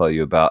that I'll tell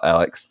you about,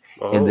 Alex.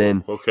 Oh, and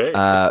then okay.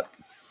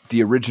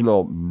 the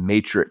original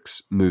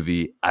Matrix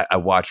movie I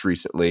watched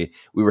recently.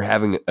 We were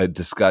having a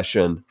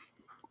discussion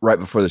right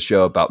before the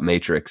show about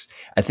Matrix.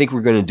 I think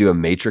we're going to do a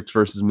Matrix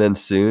versus Men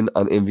soon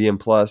on MVM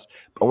Plus.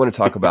 I want to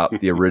talk about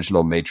the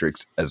original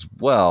Matrix as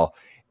well.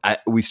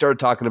 We started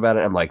talking about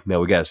it. I'm like, no,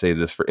 we got to save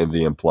this for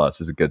MVM Plus.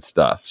 This is good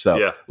stuff.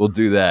 So we'll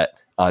do that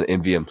on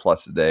MVM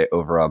Plus today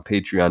over on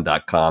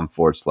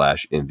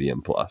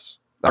patreon.com/MVM Plus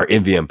or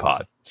MVM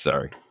Pod.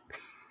 Sorry.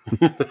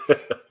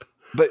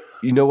 But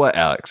you know what,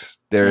 Alex?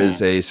 There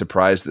is a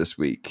surprise this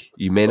week.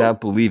 You may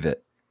not believe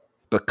it,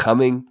 but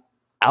coming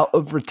out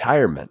of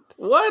retirement.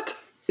 What?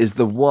 Is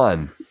the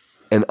one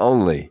and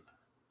only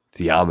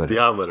Theometer.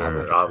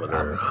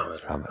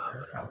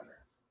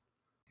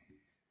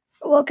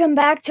 Welcome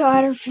back to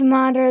Otter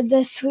Thermometer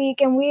this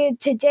week, and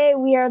today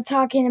we are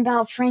talking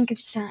about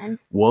Frankenstein.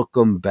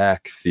 Welcome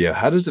back, Theo.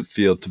 How does it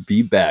feel to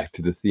be back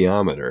to the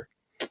Theometer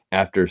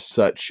after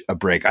such a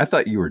break? I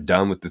thought you were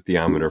done with the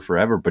Theometer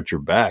forever, but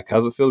you're back.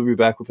 How's it feel to be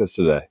back with us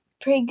today?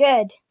 Pretty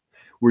good.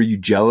 Were you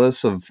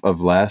jealous of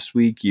last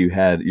week? You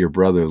had your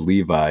brother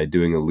Levi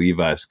doing a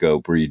Levi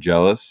scope. Were you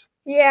jealous?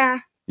 Yeah.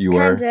 You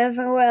were? Kind of,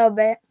 a little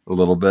bit. A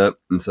little bit?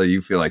 And so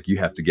you feel like you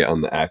have to get on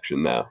the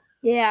action now.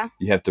 Yeah.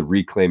 You have to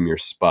reclaim your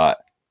spot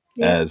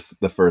as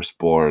the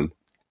firstborn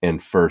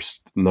and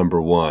first number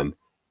one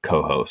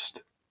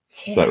co-host.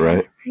 Is that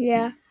right?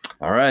 Yeah.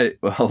 All right.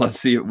 Well, let's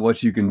see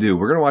what you can do.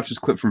 We're going to watch this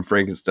clip from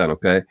Frankenstein,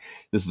 okay?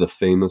 This is a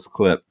famous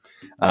clip.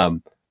 So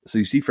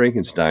you see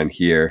Frankenstein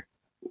here.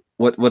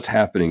 What's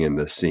happening in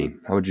this scene?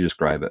 How would you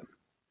describe it?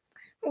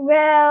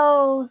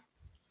 Well,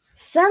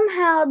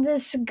 somehow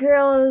this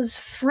girl is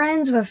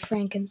friends with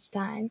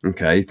Frankenstein.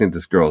 Okay, you think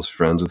this girl is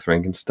friends with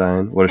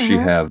Frankenstein? What does she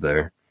have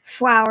there?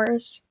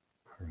 Flowers.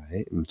 All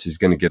right, and she's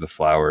going to give the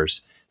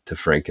flowers to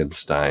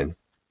Frankenstein.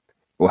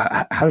 Well,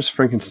 how does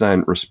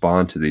Frankenstein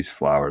respond to these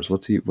flowers?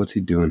 What's he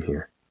doing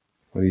here?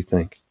 What do you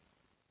think?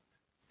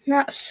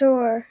 Not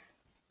sure.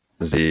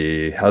 How's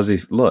he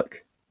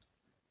look?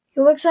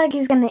 He looks like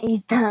he's going to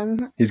eat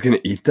them. He's going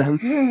to eat them?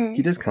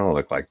 He does kind of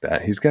look like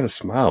that. He's got a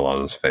smile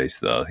on his face,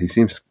 though. He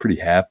seems pretty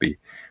happy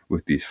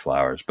with these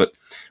flowers. But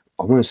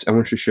I want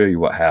to show you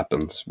what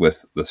happens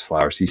with these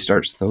flowers. He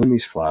starts throwing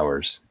these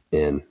flowers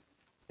in,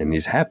 and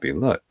he's happy,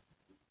 look.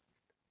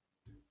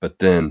 But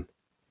then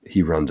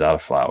he runs out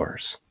of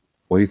flowers.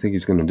 What do you think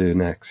he's going to do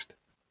next?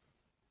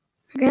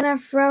 I'm going to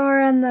throw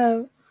her in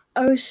the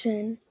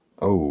ocean.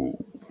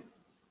 Oh,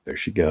 there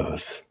she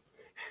goes.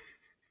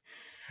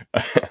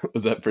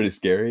 Was that pretty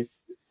scary?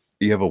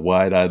 You have a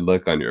wide-eyed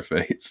look on your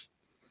face.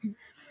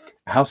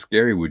 How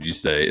scary would you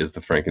say is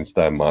the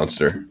Frankenstein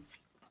monster?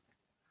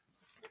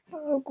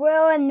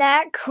 Well, in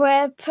that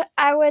clip,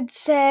 I would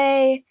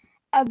say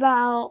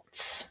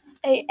about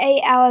an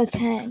 8 out of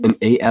 10. An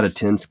 8 out of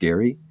 10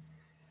 scary?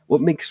 What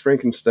makes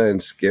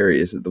Frankenstein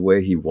scary? Is it the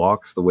way he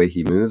walks, the way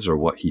he moves, or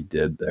what he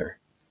did there?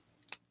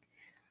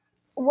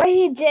 What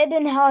he did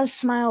and how his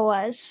smile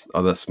was.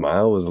 Oh, that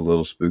smile was a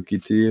little spooky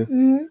to you?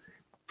 Mm-hmm.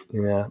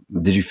 Yeah.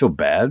 Did you feel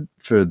bad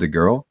for the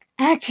girl?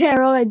 Actually, I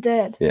really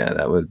did. Yeah,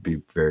 that would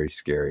be very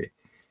scary.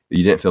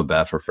 You didn't feel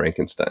bad for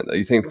Frankenstein, though.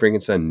 You think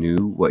Frankenstein knew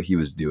what he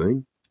was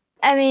doing?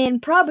 I mean,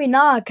 probably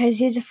not, because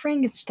he's a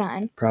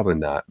Frankenstein. Probably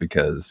not,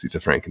 because he's a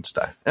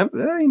Frankenstein.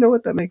 You know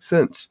what? That makes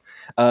sense.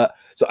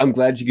 So I'm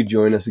glad you could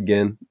join us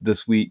again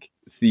this week,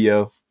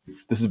 Theo.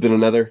 This has been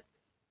another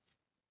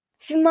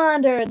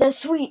Thermometer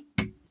this week.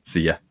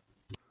 See ya.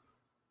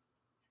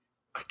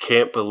 I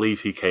can't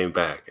believe he came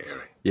back,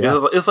 Eric.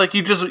 Yeah. It's like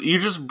you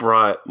just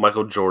brought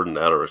Michael Jordan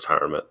out of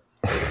retirement.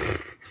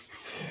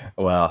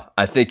 Well,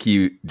 I think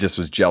he just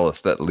was jealous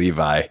that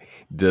Levi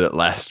did it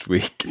last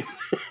week.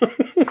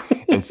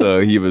 And so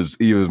he was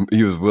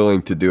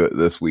willing to do it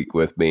this week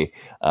with me,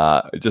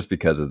 just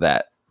because of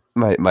that.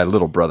 My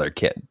little brother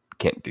can't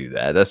do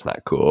that. That's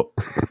not cool.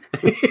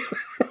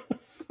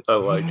 I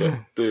like it,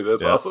 dude.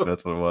 That's awesome.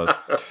 That's what it was.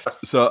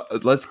 So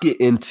let's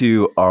get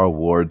into our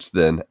awards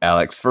then,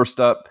 Alex. First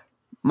up,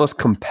 most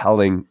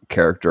compelling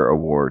character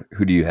award.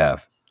 Who do you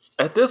have?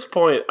 At this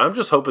point, I'm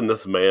just hoping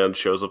this man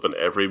shows up in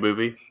every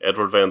movie.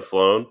 Edward Van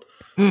Sloan.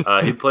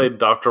 He played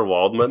Dr.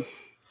 Waldman.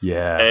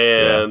 Yeah.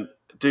 And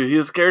dude,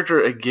 his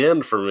character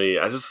again for me.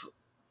 I just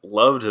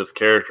loved his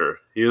character.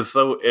 He was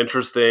so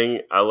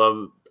interesting.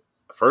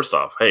 First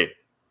off, hey,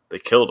 they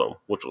killed him,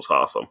 which was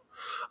awesome.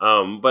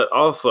 But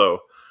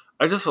also,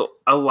 I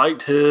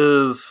liked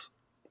his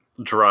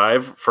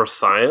drive for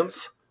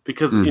science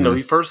because,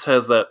 he first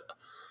has that.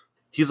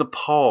 He's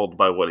appalled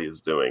by what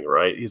he's doing,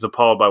 right? He's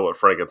appalled by what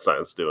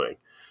Frankenstein's doing.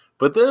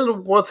 But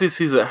then once he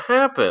sees it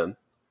happen,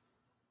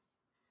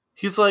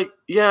 he's like,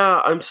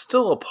 yeah, I'm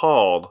still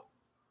appalled,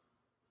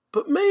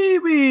 but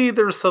maybe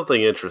there's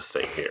something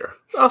interesting here.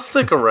 I'll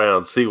stick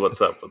around, see what's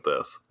up with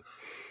this.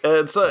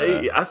 And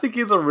so I think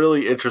he's a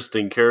really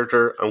interesting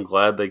character. I'm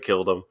glad they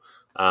killed him.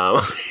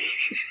 But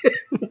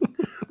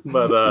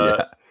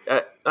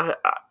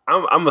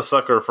I'm a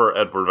sucker for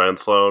Edward Van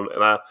Sloan,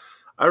 and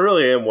I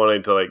really am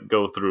wanting to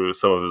go through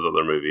some of his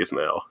other movies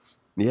now.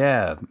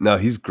 Yeah, no,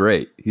 he's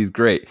great. He's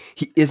great.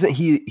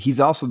 He's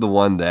also the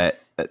one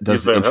that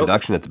does the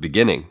introduction at the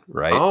beginning,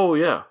 right? Oh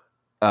yeah,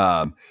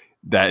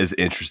 That is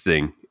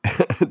interesting.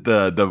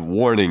 the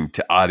warning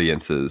to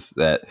audiences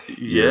that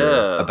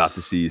you're about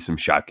to see some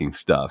shocking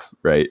stuff,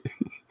 right?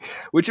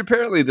 Which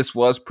apparently this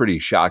was pretty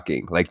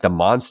shocking. Like the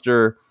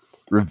monster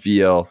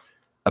reveal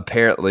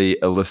apparently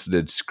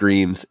elicited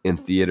screams in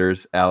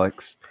theaters,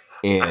 Alex,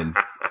 and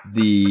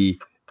it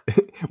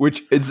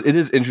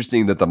is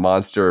interesting that the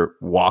monster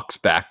walks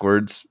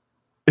backwards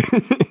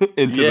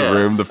into the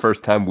room the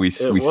first time we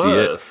see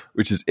it,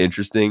 which is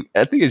interesting.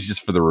 I think it's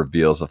just for the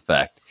reveal's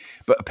effect.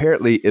 But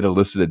apparently it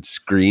elicited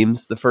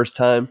screams the first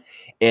time.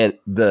 And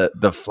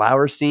the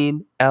flower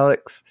scene,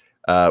 Alex,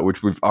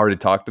 which we've already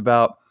talked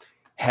about,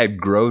 had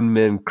grown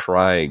men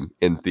crying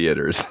in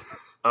theaters.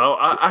 Oh,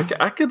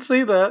 I could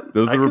see that.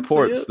 Those are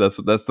reports.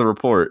 That's the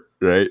report,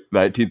 right?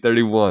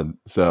 1931.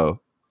 So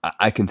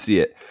I can see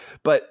it.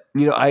 But,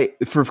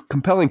 for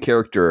compelling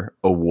character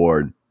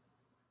award,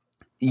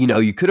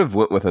 you could have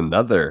went with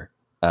another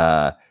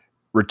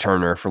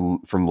returner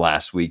from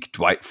last week.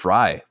 Dwight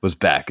Frye was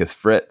back as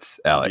Fritz,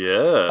 Alex.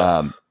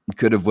 Yes. You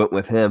could have went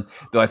with him,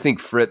 though I think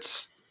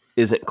Fritz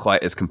isn't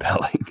quite as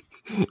compelling,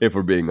 if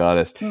we're being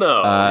honest.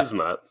 No, he's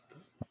not.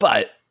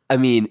 But, I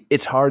mean,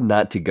 it's hard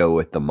not to go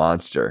with the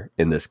monster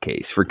in this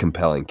case for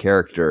compelling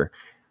character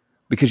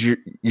because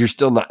you're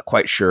still not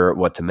quite sure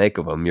what to make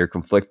of him. You're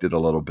conflicted a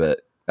little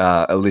bit.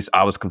 At least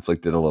I was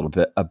conflicted a little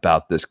bit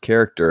about this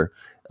character.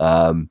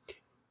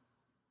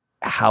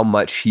 How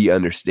much he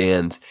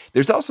understands.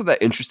 There's also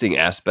that interesting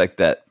aspect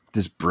that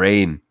this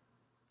brain,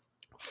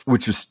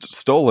 which was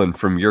stolen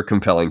from your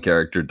compelling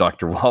character,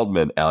 Dr.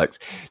 Waldman, Alex,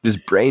 this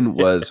brain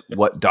was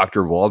what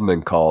Dr.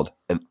 Waldman called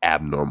an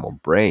abnormal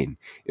brain.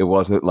 It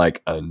wasn't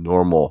like a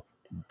normal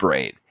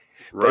brain.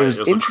 Right, it was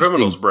a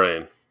criminal's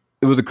brain.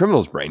 It was a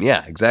criminal's brain,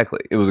 yeah, exactly.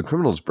 It was a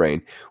criminal's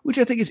brain, which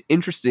I think is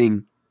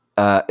interesting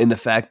in the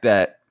fact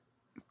that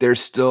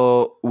there's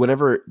still,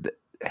 whenever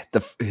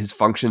his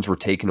functions were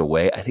taken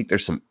away, I think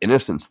there's some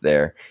innocence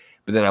there.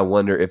 But then I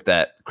wonder if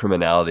that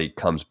criminality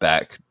comes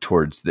back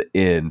towards the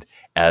end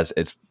as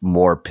it's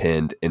more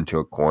pinned into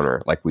a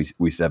corner, like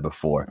we said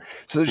before.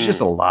 So there's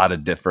just a lot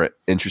of different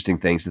interesting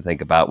things to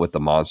think about with the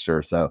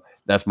monster. So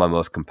that's my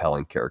most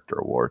compelling character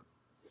award.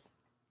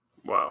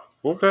 Wow.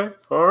 Okay.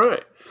 All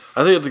right.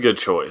 I think it's a good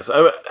choice.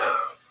 I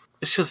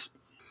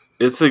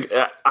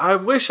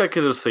wish I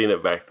could have seen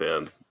it back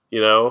then,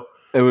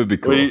 It would be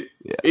cool.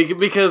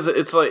 Because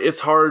it's like, it's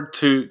hard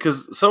to,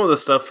 because some of the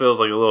stuff feels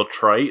like a little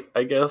trite,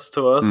 I guess,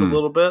 to us a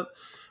little bit.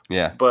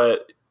 Yeah.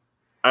 But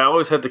I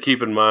always have to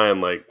keep in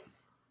mind, like,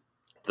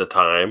 the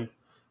time.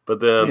 But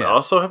then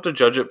also have to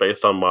judge it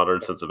based on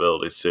modern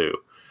sensibilities, too.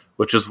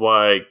 Which is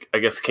why, I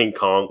guess, King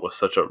Kong was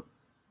such a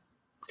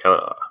kind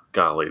of,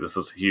 golly, this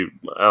is huge.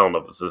 I don't know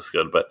if it's this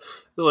good, but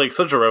it was like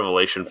such a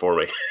revelation for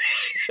me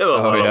in a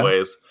lot of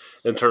ways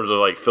in terms of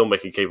like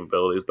filmmaking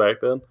capabilities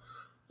back then.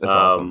 That's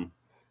awesome.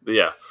 But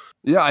yeah.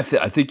 Yeah, I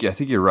think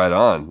you're right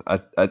on.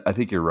 I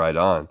think you're right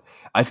on.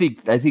 I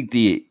think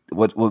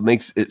what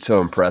makes it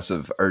so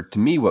impressive, or to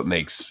me, what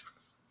makes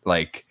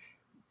like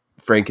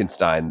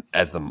Frankenstein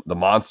as the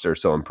monster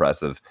so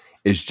impressive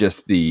is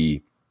just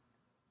the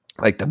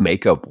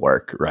makeup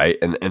work, right?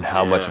 And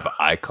how much of an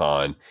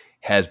icon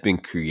has been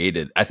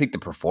created. I think the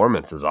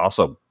performance is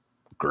also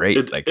great.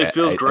 It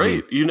feels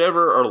great. You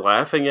never are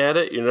laughing at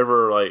it. You're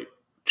never like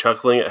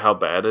chuckling at how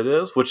bad it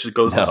is, which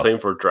goes the same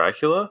for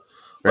Dracula.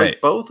 Right.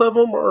 Like, both of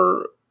them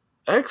are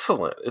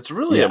excellent. It's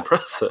really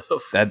impressive.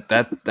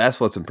 That's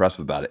what's impressive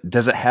about it.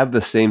 Does it have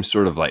the same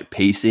sort of like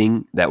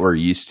pacing that we're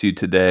used to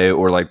today,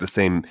 or like the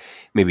same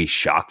maybe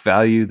shock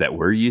value that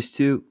we're used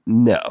to?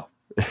 No.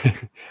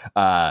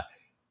 Yeah,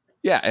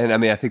 and I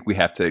mean, I think we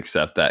have to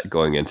accept that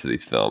going into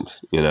these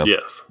films,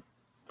 Yes,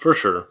 for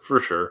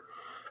sure.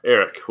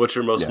 Eric, what's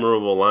your most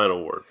memorable line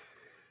award?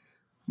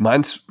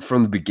 Mine's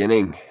from the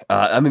beginning.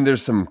 I mean,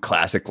 there's some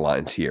classic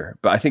lines here,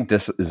 but I think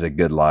this is a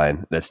good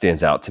line that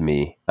stands out to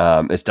me.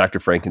 It's Dr.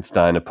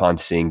 Frankenstein upon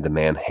seeing the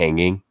man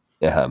hanging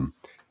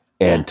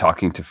and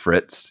talking to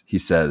Fritz. He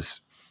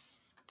says,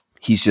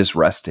 he's just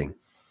resting,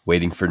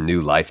 waiting for new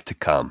life to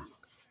come.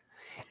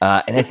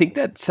 And I think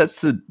that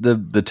sets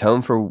the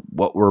tone for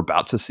what we're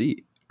about to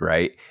see,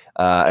 right?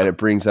 And it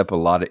brings up a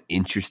lot of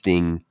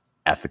interesting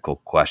ethical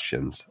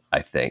questions,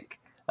 I think.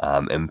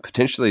 And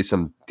potentially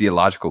some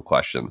theological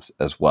questions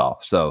as well.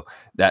 So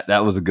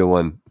that was a good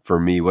one for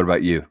me. What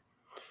about you?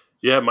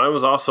 Yeah, mine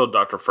was also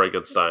Dr.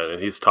 Frankenstein,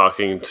 and he's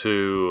talking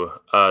to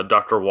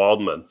Dr.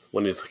 Waldman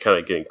when he's kind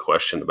of getting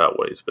questioned about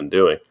what he's been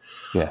doing.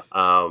 Yeah.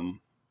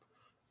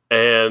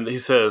 And he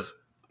says,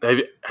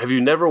 have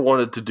you never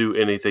wanted to do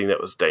anything that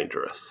was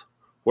dangerous?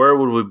 Where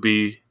would we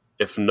be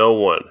if no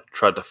one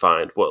tried to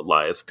find what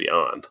lies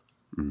beyond?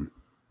 Mm-hmm.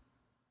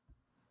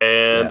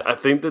 And I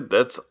think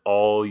that's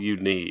all you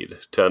need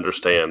to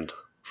understand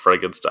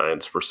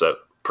Frankenstein's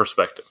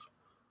perspective.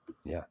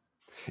 Yeah.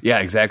 Yeah,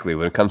 exactly.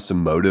 When it comes to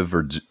motive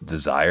or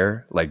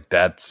desire, like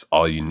that's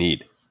all you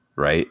need,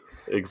 right?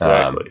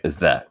 Exactly.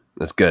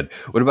 That's good.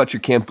 What about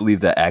your Can't Believe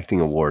That acting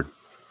award?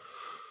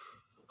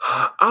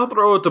 I'll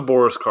throw it to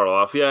Boris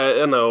Karloff.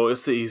 Yeah, I know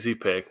it's the easy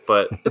pick,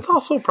 but it's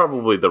also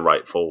probably the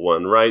rightful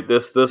one, right?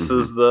 This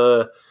is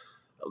the,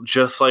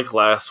 just like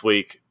last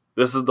week,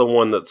 this is the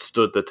one that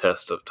stood the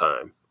test of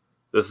time.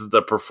 This is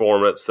the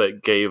performance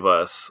that gave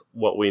us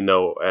what we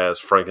know as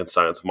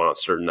Frankenstein's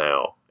monster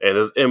now, and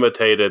is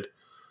imitated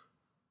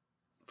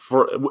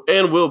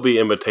and will be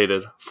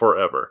imitated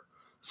forever.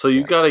 So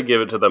you got to give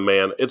it to the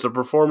man. It's a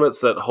performance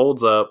that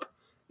holds up,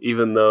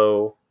 even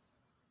though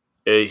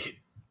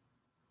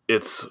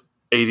it's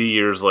 80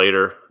 years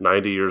later,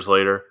 90 years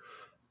later,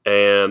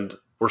 and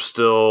we're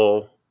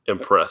still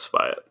impressed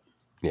by it.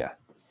 Yeah.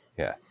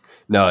 Yeah.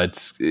 No,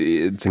 it's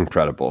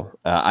incredible.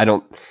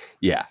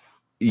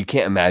 You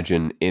can't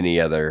imagine any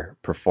other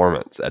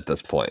performance at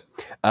this point.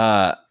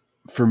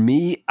 For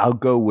me, I'll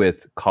go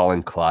with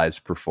Colin Clive's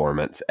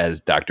performance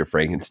as Dr.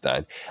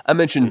 Frankenstein. I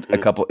mentioned a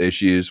couple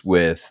issues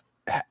with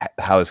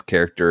how his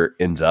character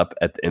ends up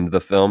at the end of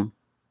the film,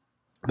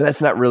 but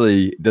that's not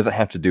really, doesn't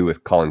have to do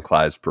with Colin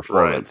Clive's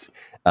performance.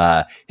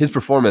 Right. His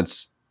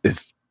performance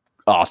is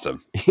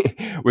awesome.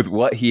 With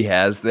what he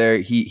has there,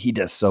 he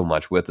does so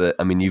much with it.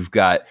 I mean, you've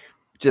got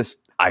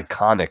just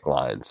iconic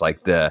lines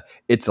like the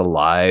 "It's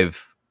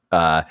alive,"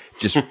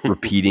 just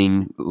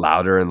repeating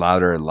louder and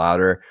louder and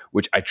louder,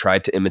 which I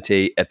tried to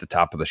imitate at the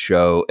top of the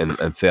show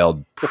and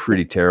failed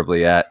pretty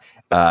terribly at.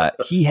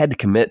 He had to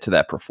commit to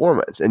that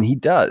performance, and he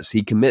does.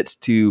 He commits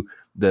to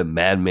the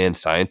madman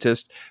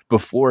scientist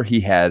before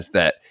he has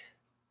that,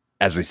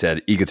 as we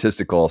said,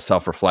 egotistical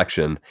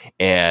self-reflection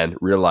and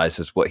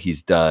realizes what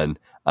he's done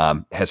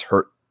has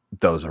hurt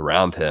those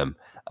around him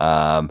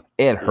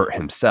and hurt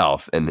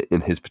himself and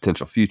in his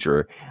potential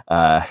future.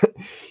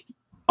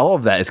 All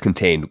of that is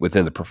contained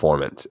within the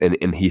performance,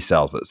 and he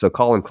sells it. So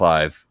Colin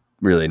Clive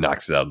really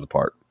knocks it out of the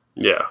park.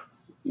 Yeah,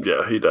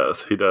 he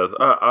does. He does.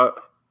 I'm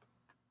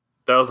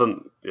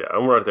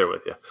right there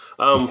with you.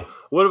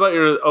 What about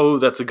your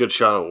that's a good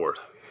shot award?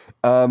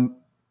 There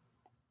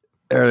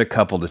are a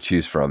couple to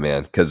choose from,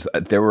 man, because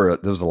there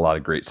was a lot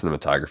of great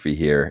cinematography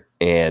here,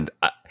 and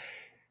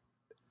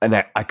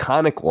an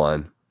iconic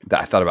one that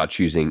I thought about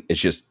choosing is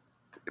just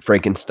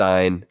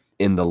Frankenstein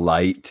in the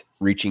light,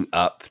 reaching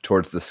up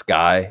towards the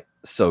sky.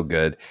 So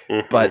good.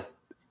 Mm-hmm. But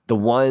the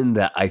one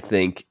that I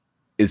think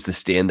is the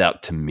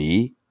standout to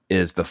me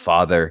is the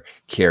father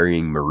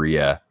carrying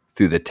Maria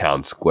through the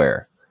town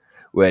square,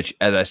 which,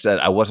 as I said,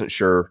 I wasn't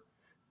sure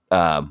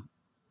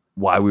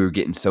why we were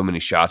getting so many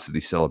shots of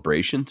these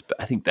celebrations,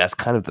 but I think that's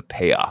kind of the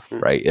payoff,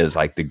 right? Is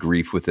like the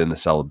grief within the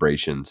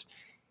celebrations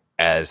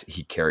as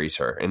he carries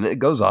her. And it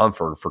goes on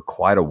for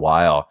quite a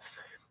while.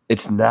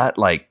 It's not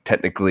like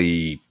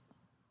technically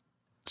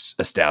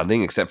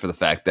astounding, except for the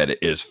fact that it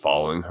is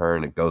following her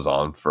and it goes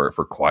on for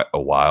quite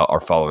a while,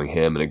 or following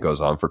him and it goes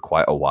on for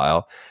quite a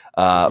while.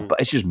 But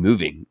it's just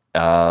moving.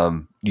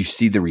 You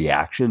see the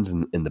reactions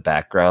in the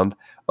background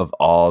of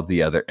all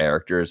the other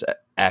actors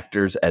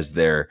as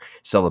their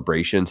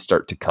celebrations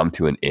start to come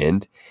to an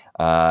end.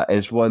 And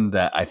it's one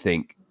that I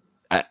think,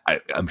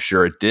 I'm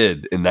sure it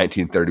did in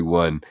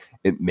 1931.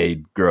 It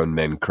made grown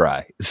men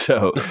cry.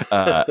 So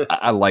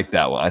I like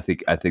that one. I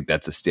think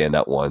that's a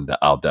standout one that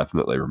I'll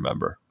definitely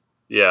remember.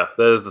 Yeah,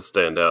 that is the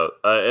standout.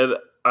 And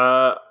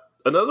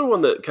another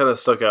one that kind of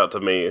stuck out to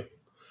me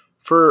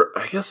for,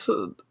 I guess,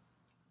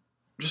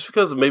 just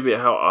because of maybe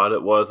how odd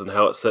it was and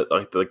how it set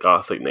like the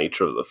gothic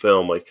nature of the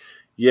film. Like,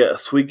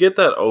 yes, we get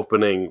that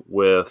opening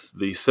with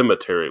the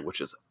cemetery, which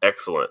is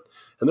excellent.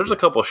 And there's a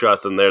couple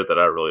shots in there that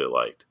I really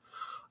liked.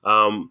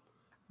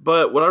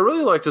 But what I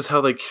really liked is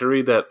how they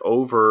carried that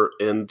over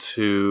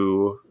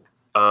into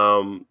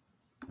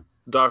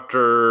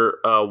Dr.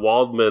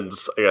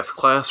 Waldman's, I guess,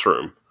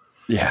 classroom.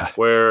 Yeah.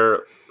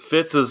 Where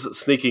Fitz is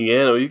sneaking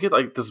in, and you get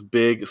like this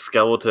big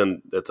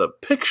skeleton. It's a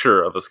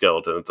picture of a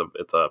skeleton.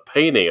 It's a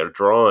painting or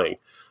drawing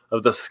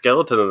of the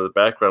skeleton in the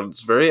background.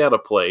 It's very out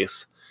of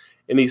place.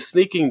 And he's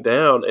sneaking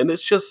down, and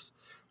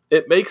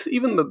it makes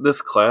even this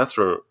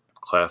classroom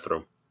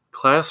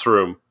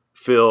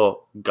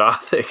feel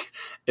gothic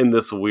in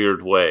this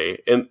weird way,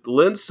 and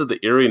lends to the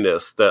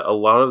eeriness that a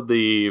lot of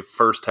the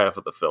first half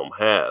of the film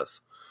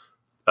has.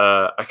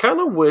 I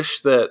kind of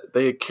wish that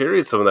they had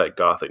carried some of that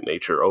gothic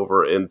nature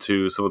over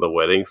into some of the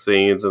wedding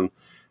scenes and,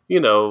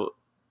 a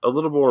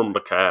little more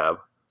macabre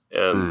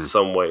in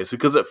some ways,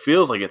 because it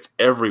feels like it's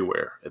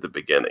everywhere at the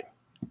beginning.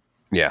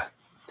 Yeah.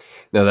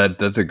 No,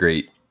 that's a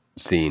great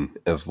scene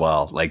as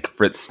well. Like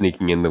Fritz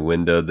sneaking in the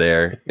window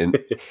there.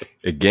 And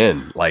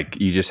again, like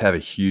you just have a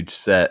huge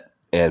set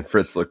and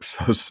Fritz looks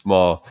so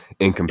small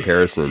in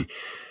comparison.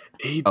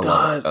 He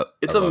does.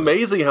 It's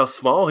amazing how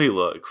small he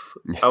looks.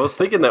 I was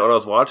thinking that when I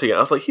was watching it. I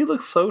was like, he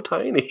looks so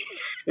tiny.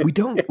 we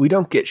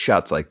don't get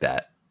shots like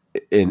that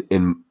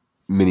in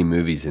many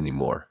movies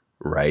anymore,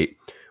 right?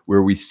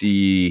 Where we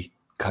see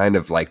kind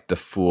of like the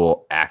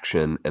full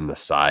action and the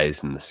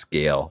size and the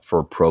scale for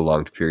a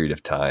prolonged period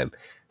of time.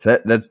 So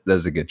that's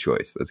a good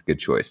choice. That's a good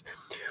choice.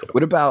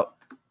 What about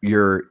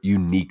your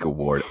unique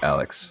award,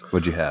 Alex?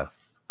 What'd you have?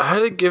 I had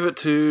to give it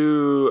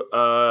to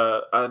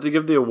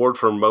the award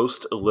for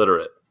most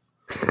illiterate.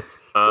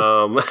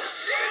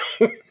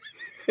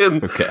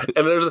 and, Okay.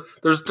 and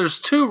there's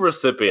two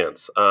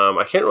recipients.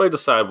 I can't really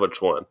decide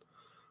which one.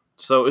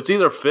 So it's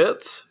either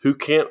Fitz, who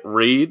can't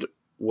read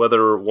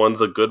whether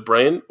one's a good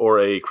brain or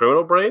a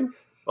criminal brain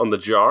on the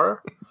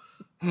jar.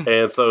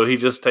 And so he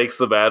just takes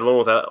the bad one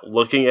without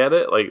looking at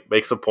it, like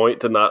makes a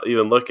point to not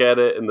even look at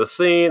it in the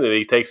scene, and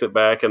he takes it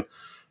back. And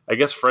I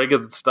guess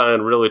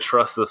Frankenstein really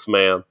trusts this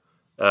man.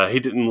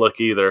 He didn't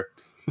look either.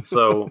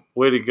 So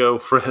way to go,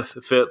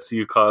 Fitz,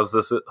 you caused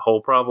this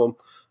whole problem.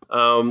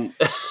 And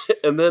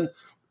then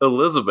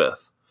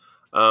Elizabeth,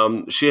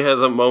 she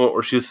has a moment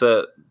where she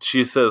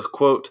says,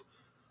 quote,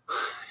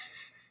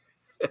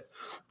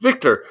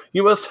 Victor,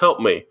 you must help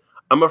me.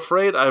 I'm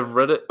afraid I've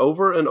read it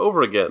over and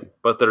over again,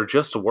 but they're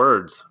just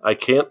words I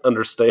can't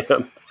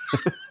understand.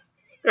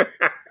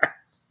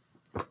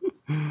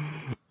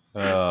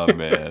 Oh,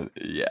 man.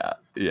 Yeah.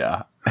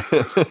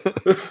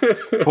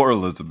 Poor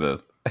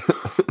Elizabeth.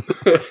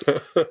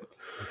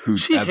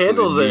 She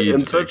handles it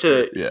in such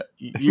a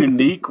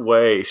unique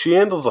way. She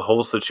handles the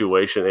whole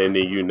situation in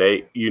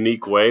a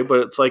unique way, but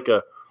it's like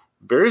a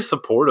very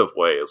supportive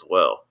way as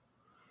well.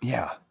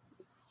 Yeah.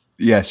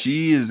 Yeah,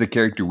 she is a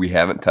character we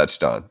haven't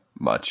touched on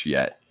much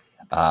yet.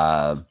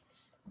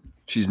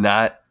 She's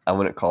not, I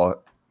wouldn't call it,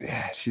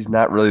 she's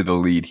not really the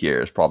lead here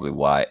is probably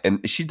why.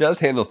 And she does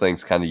handle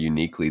things kind of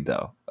uniquely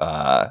though.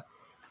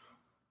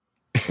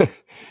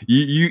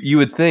 You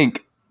would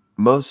think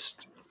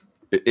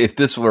if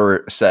this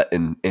were set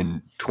in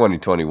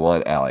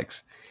 2021,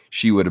 Alex,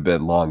 she would have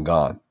been long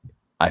gone,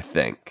 I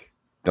think.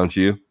 Don't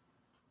you?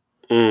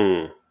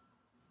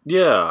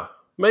 Yeah,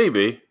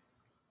 maybe.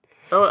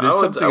 There's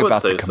something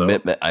about the so.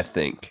 commitment, I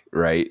think,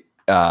 right?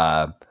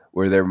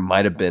 Where there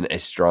might have been a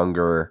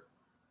stronger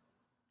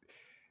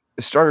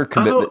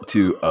commitment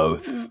to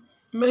Oath.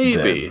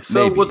 Maybe.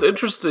 So what's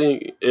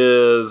interesting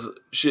is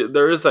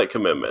there is that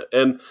commitment.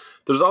 And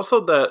there's also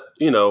that,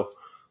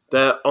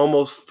 that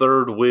almost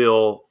third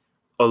wheel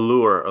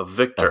allure of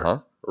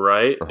Victor,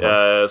 right?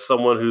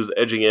 Someone who's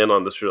edging in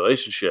on this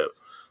relationship.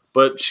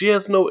 But she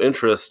has no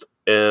interest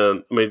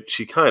in,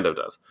 she kind of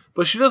does,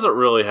 but she doesn't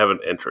really have an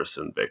interest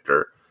in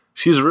Victor.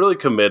 She's really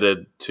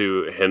committed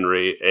to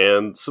Henry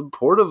and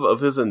supportive of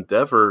his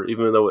endeavor,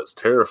 even though it's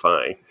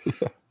terrifying.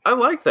 I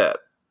like that.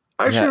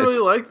 I actually really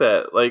like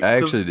that. Like, I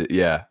actually did,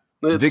 yeah.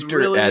 Victor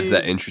really adds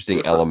that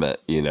interesting element,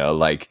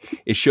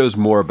 like it shows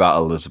more about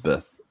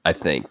Elizabeth, I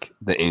think,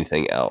 than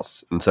anything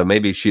else. And so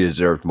maybe she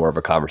deserved more of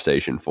a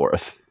conversation for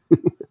us.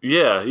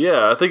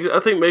 Yeah. I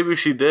think maybe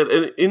she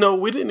did. And,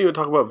 we didn't even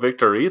talk about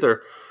Victor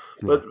either.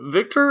 But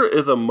Victor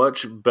is a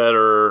much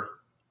better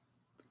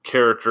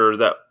character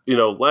that,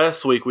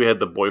 last week we had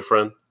the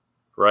boyfriend,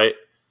 right?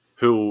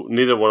 Who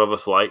neither one of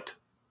us liked.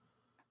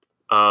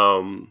 He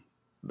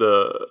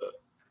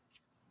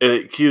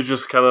was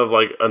just kind of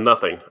like a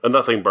nothing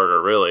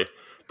burger, really.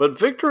 But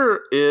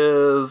Victor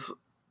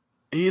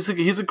he's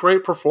a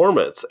great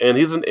performance, and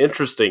he's an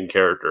interesting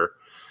character.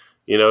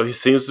 He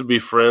seems to be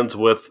friends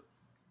with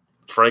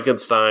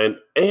Frankenstein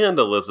and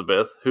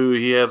Elizabeth, who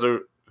he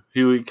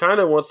kind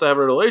of wants to have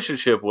a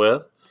relationship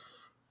with,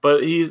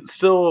 but he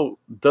still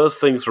does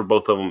things for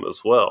both of them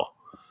as well.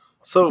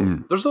 So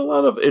there's a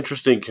lot of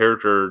interesting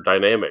character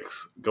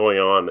dynamics going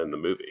on in the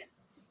movie.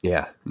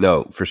 Yeah,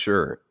 no, for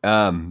sure.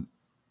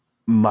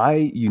 My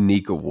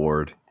unique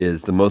award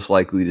is the most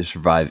likely to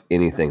survive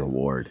anything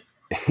award.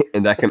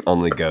 And that can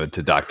only go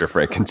to Dr.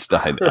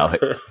 Frankenstein,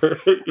 Alex.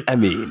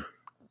 It's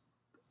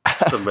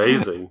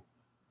amazing.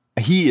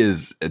 He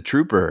is a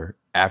trooper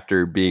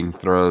after being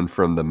thrown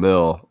from the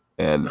mill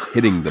and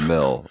hitting the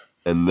mill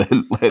and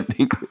then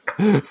landing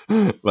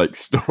like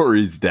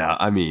stories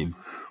down.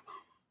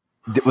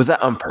 Was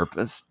that on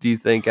purpose, do you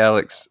think,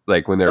 Alex?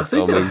 Like when they were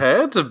filming? I think it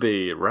had to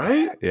be,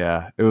 right?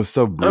 Yeah, it was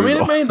so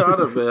brutal. It may not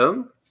have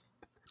been,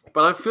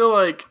 but I feel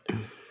like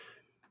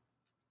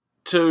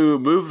to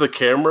move the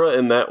camera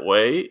in that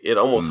way, it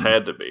almost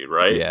had to be,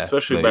 right? Yeah,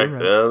 especially back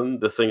then.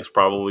 This thing's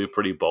probably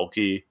pretty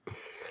bulky.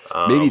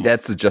 Maybe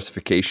that's the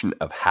justification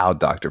of how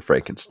Dr.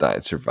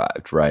 Frankenstein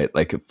survived, right?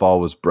 Like, if fall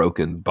was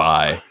broken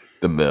by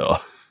the mill.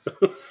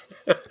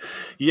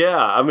 Yeah,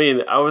 I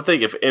would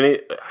think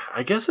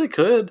I guess it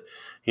could.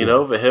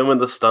 For him in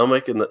the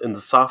stomach and in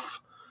the soft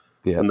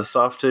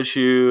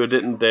tissue, it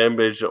didn't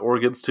damage the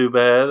organs too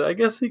bad. I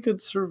guess he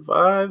could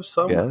survive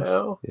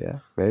somehow. Yeah,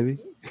 maybe.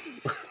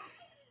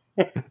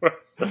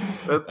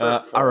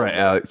 All right,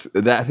 Alex.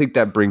 I think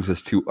that brings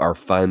us to our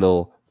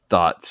final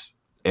thoughts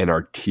and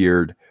our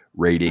tiered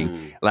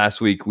rating.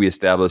 Last week, we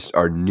established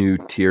our new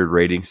tiered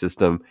rating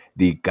system,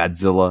 the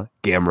Godzilla,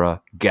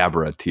 Gamera,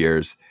 Gabra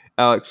tiers.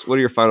 Alex, what are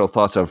your final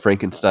thoughts on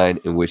Frankenstein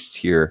and which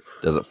tier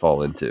does it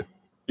fall into?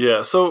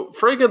 Yeah, so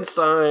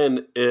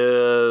Frankenstein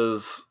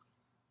is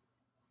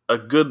a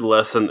good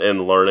lesson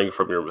in learning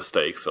from your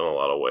mistakes in a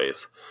lot of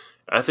ways.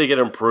 I think it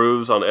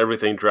improves on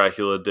everything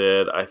Dracula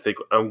did.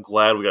 I'm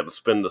glad we got to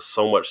spend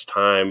so much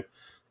time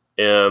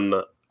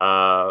in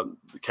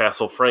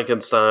Castle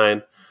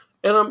Frankenstein.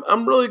 And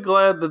I'm really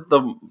glad that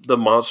the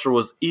monster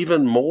was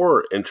even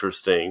more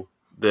interesting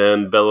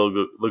than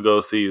Bela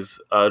Lugosi's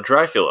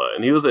Dracula.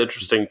 And he was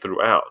interesting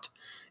throughout.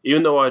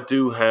 even though I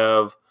do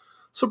have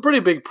some pretty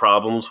big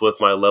problems with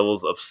my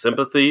levels of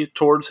sympathy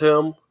towards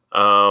him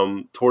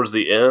towards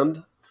the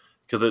end,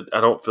 because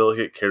I don't feel like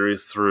it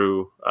carries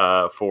through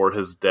for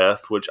his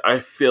death, which I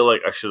feel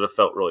like I should have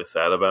felt really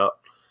sad about.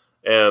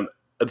 And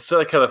instead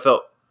I kind of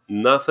felt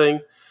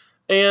nothing.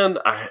 And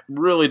I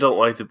really don't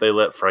like that they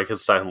let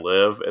Frankenstein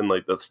live in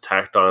like this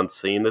tacked on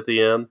scene at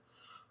the end.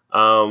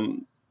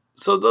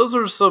 So those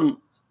are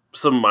some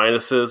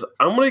minuses.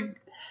 I'm going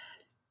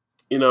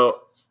to,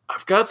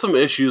 I've got some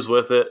issues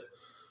with it.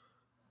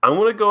 I'm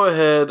going to go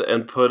ahead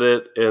and put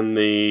it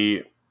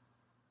in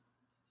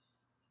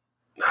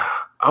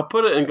I'll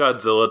put it in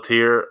Godzilla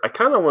tier. I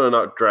kind of want to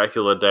knock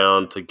Dracula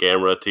down to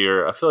Gamera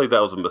tier. I feel like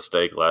that was a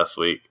mistake last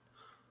week.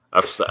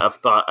 I've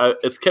thought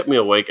it's kept me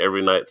awake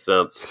every night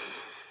since.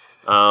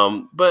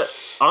 But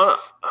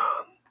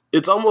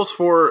it's almost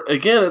for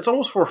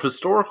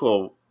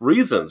historical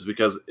reasons,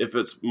 because if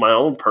it's my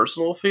own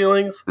personal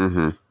feelings,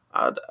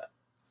 I'd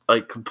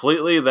like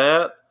completely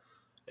that,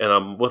 and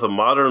I'm with a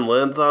modern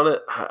lens on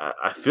it.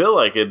 I feel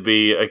like it'd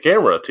be a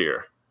Gamera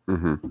tier.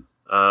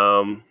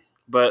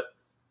 But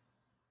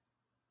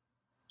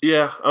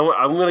yeah,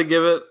 I'm gonna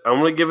give it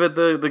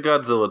the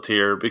Godzilla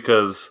tier,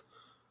 because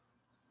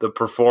the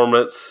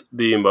performance,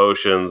 the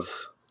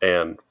emotions,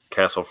 and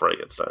Castle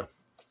Frankenstein.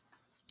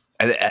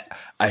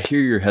 I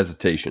hear your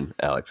hesitation,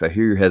 Alex. I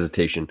hear your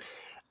hesitation.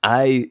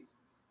 I,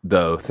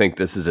 though, think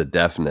this is a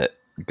definite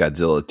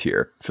Godzilla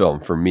tier film,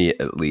 for me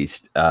at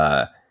least.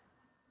 And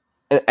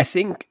I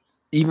think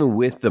even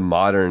with the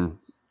modern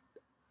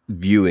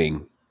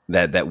viewing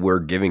that we're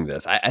giving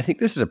this, I think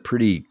this is a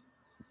pretty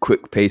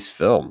quick-paced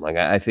film. Like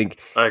I think,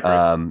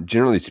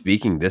 generally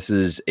speaking, this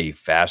is a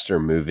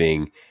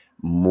faster-moving,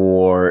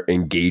 more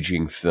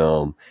engaging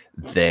film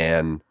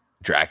than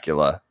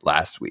Dracula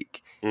last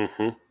week.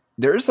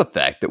 There is the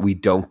fact that we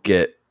don't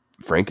get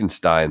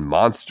Frankenstein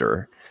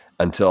monster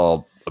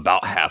until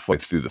about halfway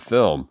through the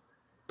film.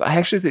 But I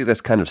actually think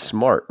that's kind of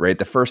smart, right?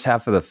 The first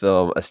half of the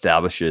film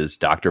establishes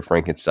Dr.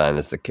 Frankenstein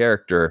as the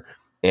character,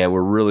 and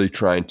we're really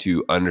trying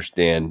to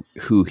understand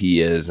who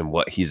he is and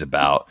what he's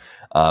about,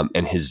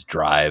 and his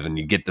drive. And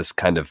you get this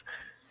kind of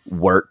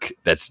work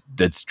that's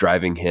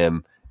driving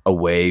him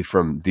away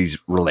from these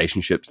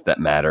relationships that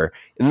matter.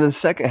 And then the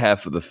second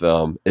half of the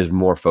film is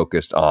more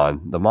focused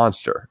on the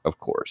monster, of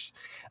course.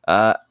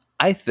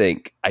 I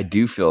think I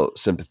do feel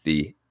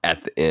sympathy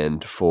at the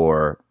end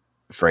for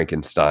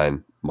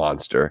Frankenstein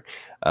monster.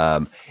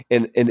 And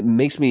it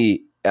makes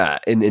me,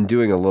 in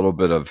doing a little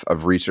bit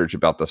of research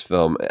about this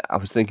film, I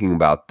was thinking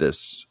about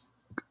this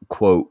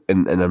quote,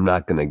 and I'm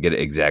not going to get it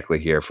exactly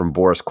here, from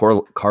Boris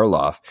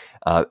Karloff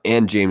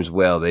and James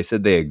Whale. They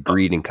said they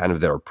agreed in kind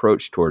of their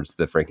approach towards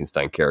the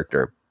Frankenstein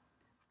character,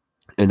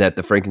 and that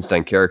the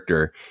Frankenstein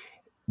character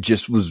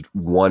just was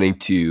wanting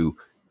to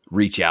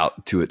reach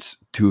out to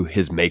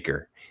his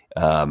maker,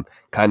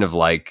 kind of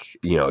like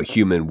a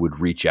human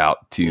would reach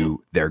out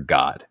to their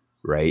god,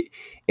 right?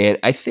 And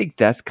I think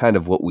that's kind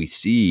of what we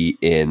see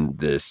in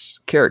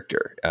this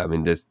character. I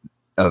mean, this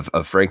of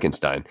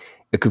Frankenstein,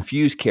 a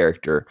confused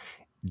character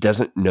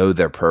doesn't know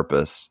their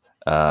purpose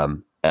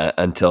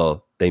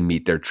until they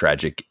meet their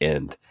tragic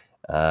end.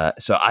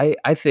 So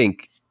I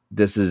think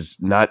this is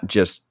not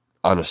just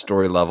on a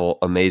story level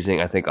amazing.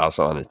 I think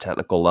also on a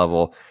technical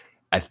level,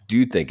 I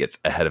do think it's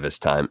ahead of its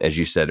time, as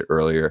you said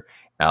earlier,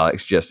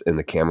 Alex, just in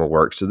the camera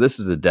work. So this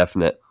is a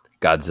definite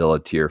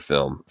Godzilla tier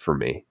film for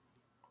me.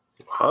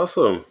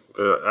 Awesome.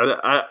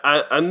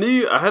 I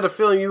knew, I had a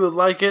feeling you would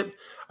like it.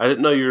 I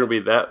didn't know you were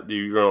going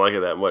to like it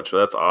that much, but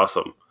that's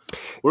awesome.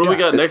 What do we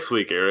got next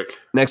week, Eric?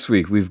 Next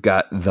week, we've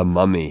got The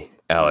Mummy,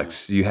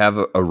 Alex. Do you have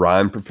a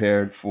rhyme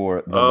prepared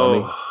for The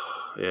Mummy?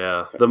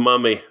 Yeah, The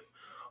Mummy.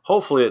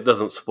 Hopefully it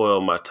doesn't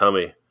spoil my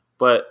tummy,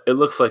 but it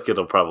looks like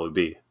it'll probably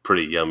be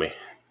pretty yummy.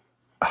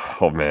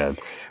 Oh, man.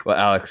 Well,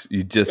 Alex,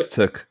 you just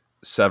took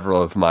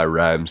several of my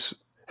rhymes.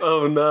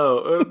 Oh,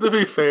 no. To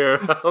be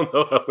fair, I don't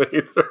know how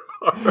many there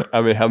are.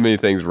 I mean, how many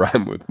things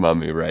rhyme with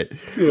mummy, right?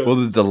 Yeah. Will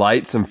the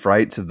delights and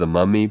frights of the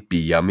mummy be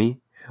yummy,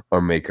 or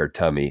make her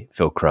tummy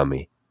feel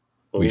crummy?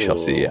 We shall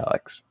see,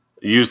 Alex.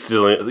 You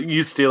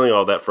stealing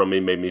all that from me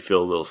made me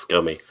feel a little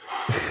scummy.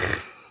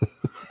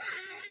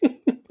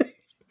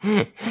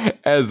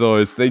 As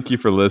always, thank you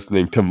for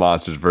listening to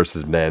Monsters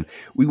vs. Men.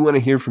 We want to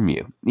hear from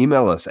you.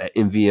 Email us at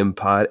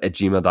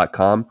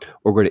mvmpod@gmail.com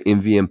or go to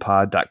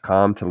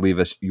mvmpod.com to leave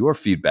us your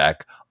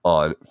feedback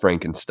on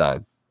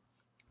Frankenstein.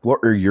 What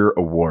are your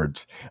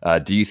awards?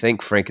 Do you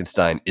think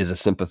Frankenstein is a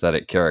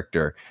sympathetic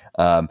character?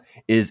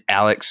 Is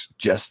Alex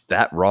just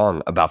that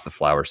wrong about the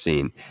flower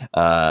scene?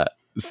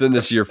 Send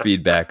us your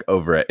feedback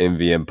over at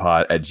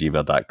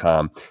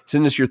mvmpod@gmail.com.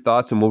 Send us your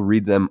thoughts and we'll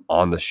read them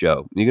on the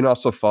show. You can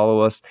also follow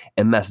us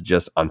and message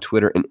us on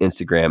Twitter and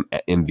Instagram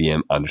at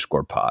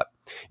mvm_pod.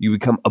 You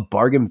become a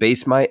bargain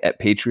basemite at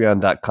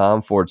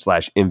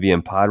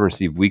patreon.com/mvmpod and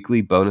receive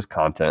weekly bonus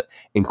content,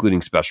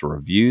 including special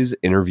reviews,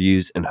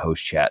 interviews, and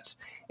host chats.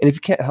 And if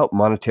you can't help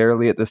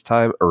monetarily at this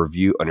time, a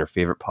review on your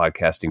favorite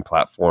podcasting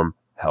platform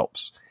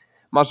helps.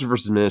 Monsters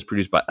vs. Men is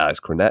produced by Alex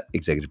Cornett.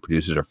 Executive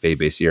producers are Faye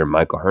Basier and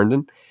Michael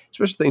Herndon.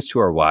 Special thanks to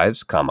our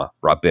wives,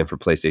 Rob Band for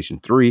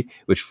PlayStation 3,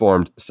 which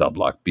formed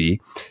Subblock B,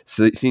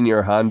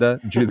 Senior Honda,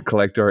 Drew the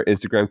Collector, our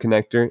Instagram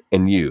connector,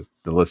 and you,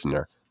 the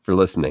listener, for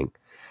listening.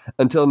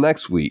 Until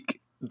next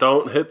week.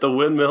 Don't hit the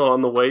windmill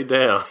on the way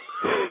down.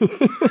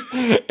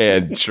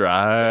 And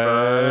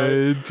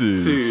try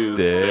to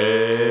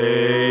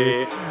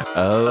stay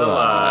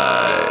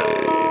alive.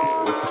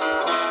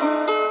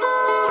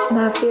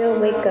 Mafia,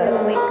 wake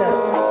up, wake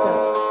up, wake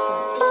up.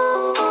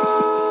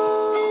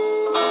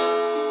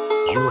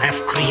 You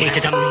have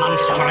created a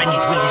monster and it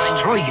will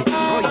destroy you.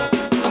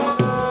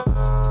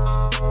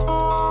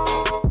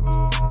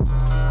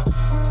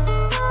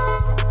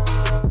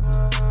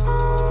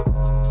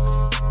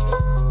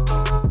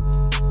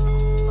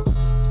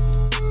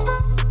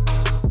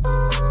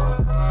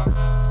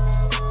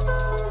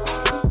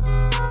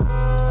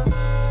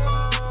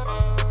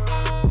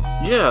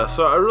 Yeah,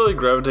 so I really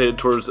gravitated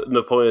towards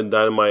Napoleon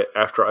Dynamite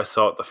after I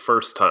saw it the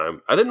first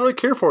time. I didn't really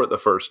care for it the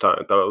first time.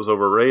 I thought it was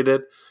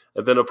overrated.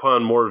 And then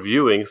upon more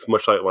viewings,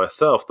 much like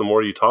myself, the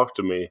more you talk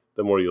to me,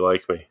 the more you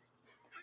like me.